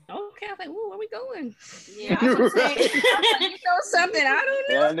 Oh okay. I'm like, ooh, where we going? Yeah, I was gonna say. You know something I don't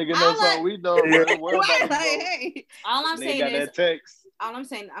know. Yeah, nigga know something we know. Hey. All I'm saying is, that text. all I'm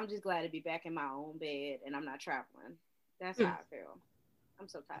saying, I'm just glad to be back in my own bed and I'm not traveling. That's how I feel. I'm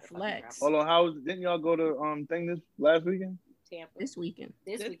so tired of Flex. Hold on, didn't y'all go to thing this last weekend? Tampa. This weekend.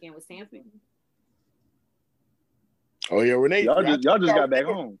 This weekend was Tampa. Oh yeah, Renee. Y'all just got back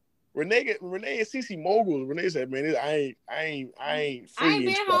home. Renee and Cece moguls. Renee said, "Man, I ain't free been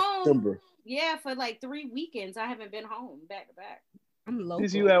until home. September." Yeah, for like 3 weekends, I haven't been home back to back. I'm local.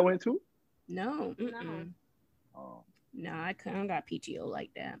 Cece, you had went too? No. No. Oh. No, I don't got PTO like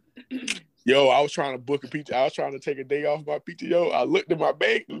that. Yo, I was trying to book a PTO. I was trying to take a day off my PTO. I looked at my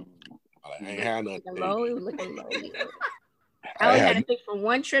bank. I ain't had nothing. Low, it was looking low. I only had to pick for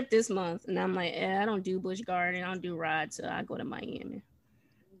one trip this month, and I'm like, I don't do Busch Garden, I don't do rides, so I go to Miami.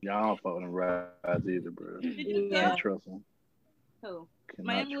 Y'all don't fuck with them rides either, bro. Yeah. I trust them. Who?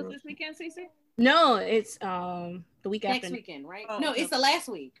 Miami was this weekend, Cece? No, it's the week after. Next weekend, right? Oh, no, it's the last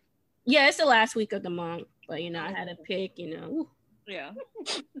week. Yeah, it's the last week of the month, but I had to pick. Yeah,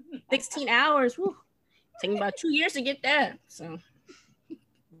 16 hours. Woo. Taking about 2 years to get that. So.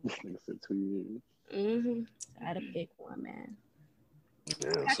 Like I said, 2 years. Mm-hmm. I had to pick one, man.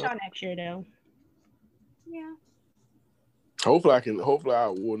 Yeah, catch y'all next year, though. Yeah. Hopefully I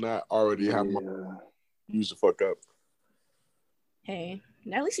will not already have my use the fuck up. Hey,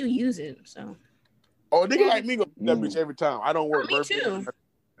 at least you use it. So. Oh, nigga like me go that bitch every time. I don't work birthday. Me too.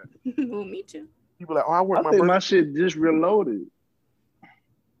 Well, me too. People like, I work I my think birthday. my shit just reloaded.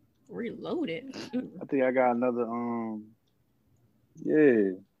 Reloaded. I think I got another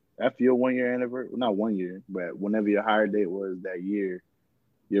yeah. After your 1 year anniversary, well, not 1 year, but whenever your hire date was that year,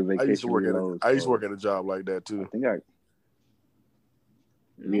 your vacation. I used to work at a job like that too. I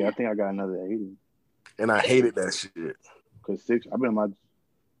think I got another 80. And I hated that shit. Cause I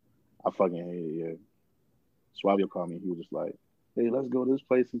fucking hate it, yeah. Swabio called me, he was just like, hey, let's go to this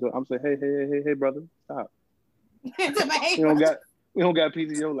place and go. I'm saying, hey, brother, stop. We don't got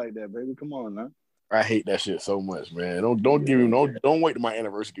PTO like that, baby. Come on, man. I hate that shit so much, man. Don't give me don't wait to my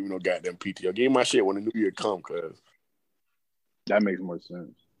anniversary to give me no goddamn PTO. Give me my shit when the new year come, cause that makes more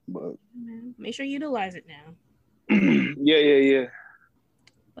sense. But make sure you utilize it now. yeah.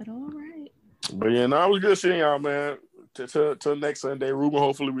 But all right. But yeah, I was good seeing y'all, man. Till next Sunday, Ruben.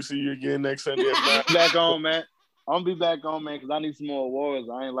 Hopefully we see you again next Sunday. Back on, man. I'm gonna be back on, man, because I need some more awards.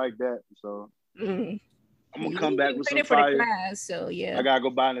 I ain't like that, so I'm gonna come back with some fire. Class, so yeah, I gotta go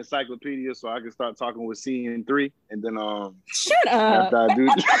buy an encyclopedia so I can start talking with C and 3, and then shut up.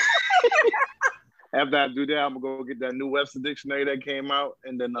 After I do that, I'm gonna go get that new Webster dictionary that came out,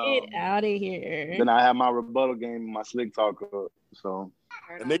 and then get out of here. Then I have my rebuttal game, my slick talk. So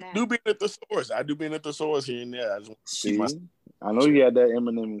and they do be at the source. I do be at the source here and there. I know you had that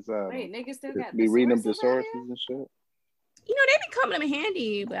Eminem inside. Wait, niggas still got be reading them thesaurus and shit. They be coming in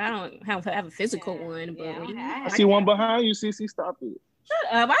handy, but I don't have a physical one. But I see one behind you, CC. Stop it.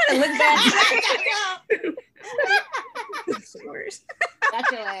 Shut up! I had to look back.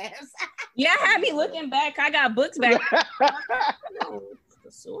 Got your ass. Yeah, I had me looking back. I got books back.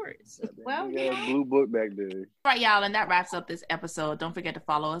 Thesaurus. Well, blue book back there. All right, y'all, and that wraps up this episode. Don't forget to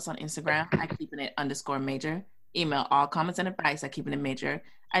follow us on Instagram at keepingit_major. Email all comments and advice at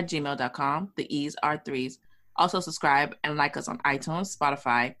keepingitmajor@gmail.com. The E's are 3s. Also subscribe and like us on iTunes,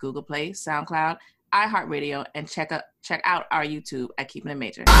 Spotify, Google Play, SoundCloud, iHeartRadio, and check out our YouTube at Keeping It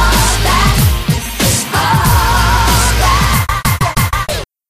Major.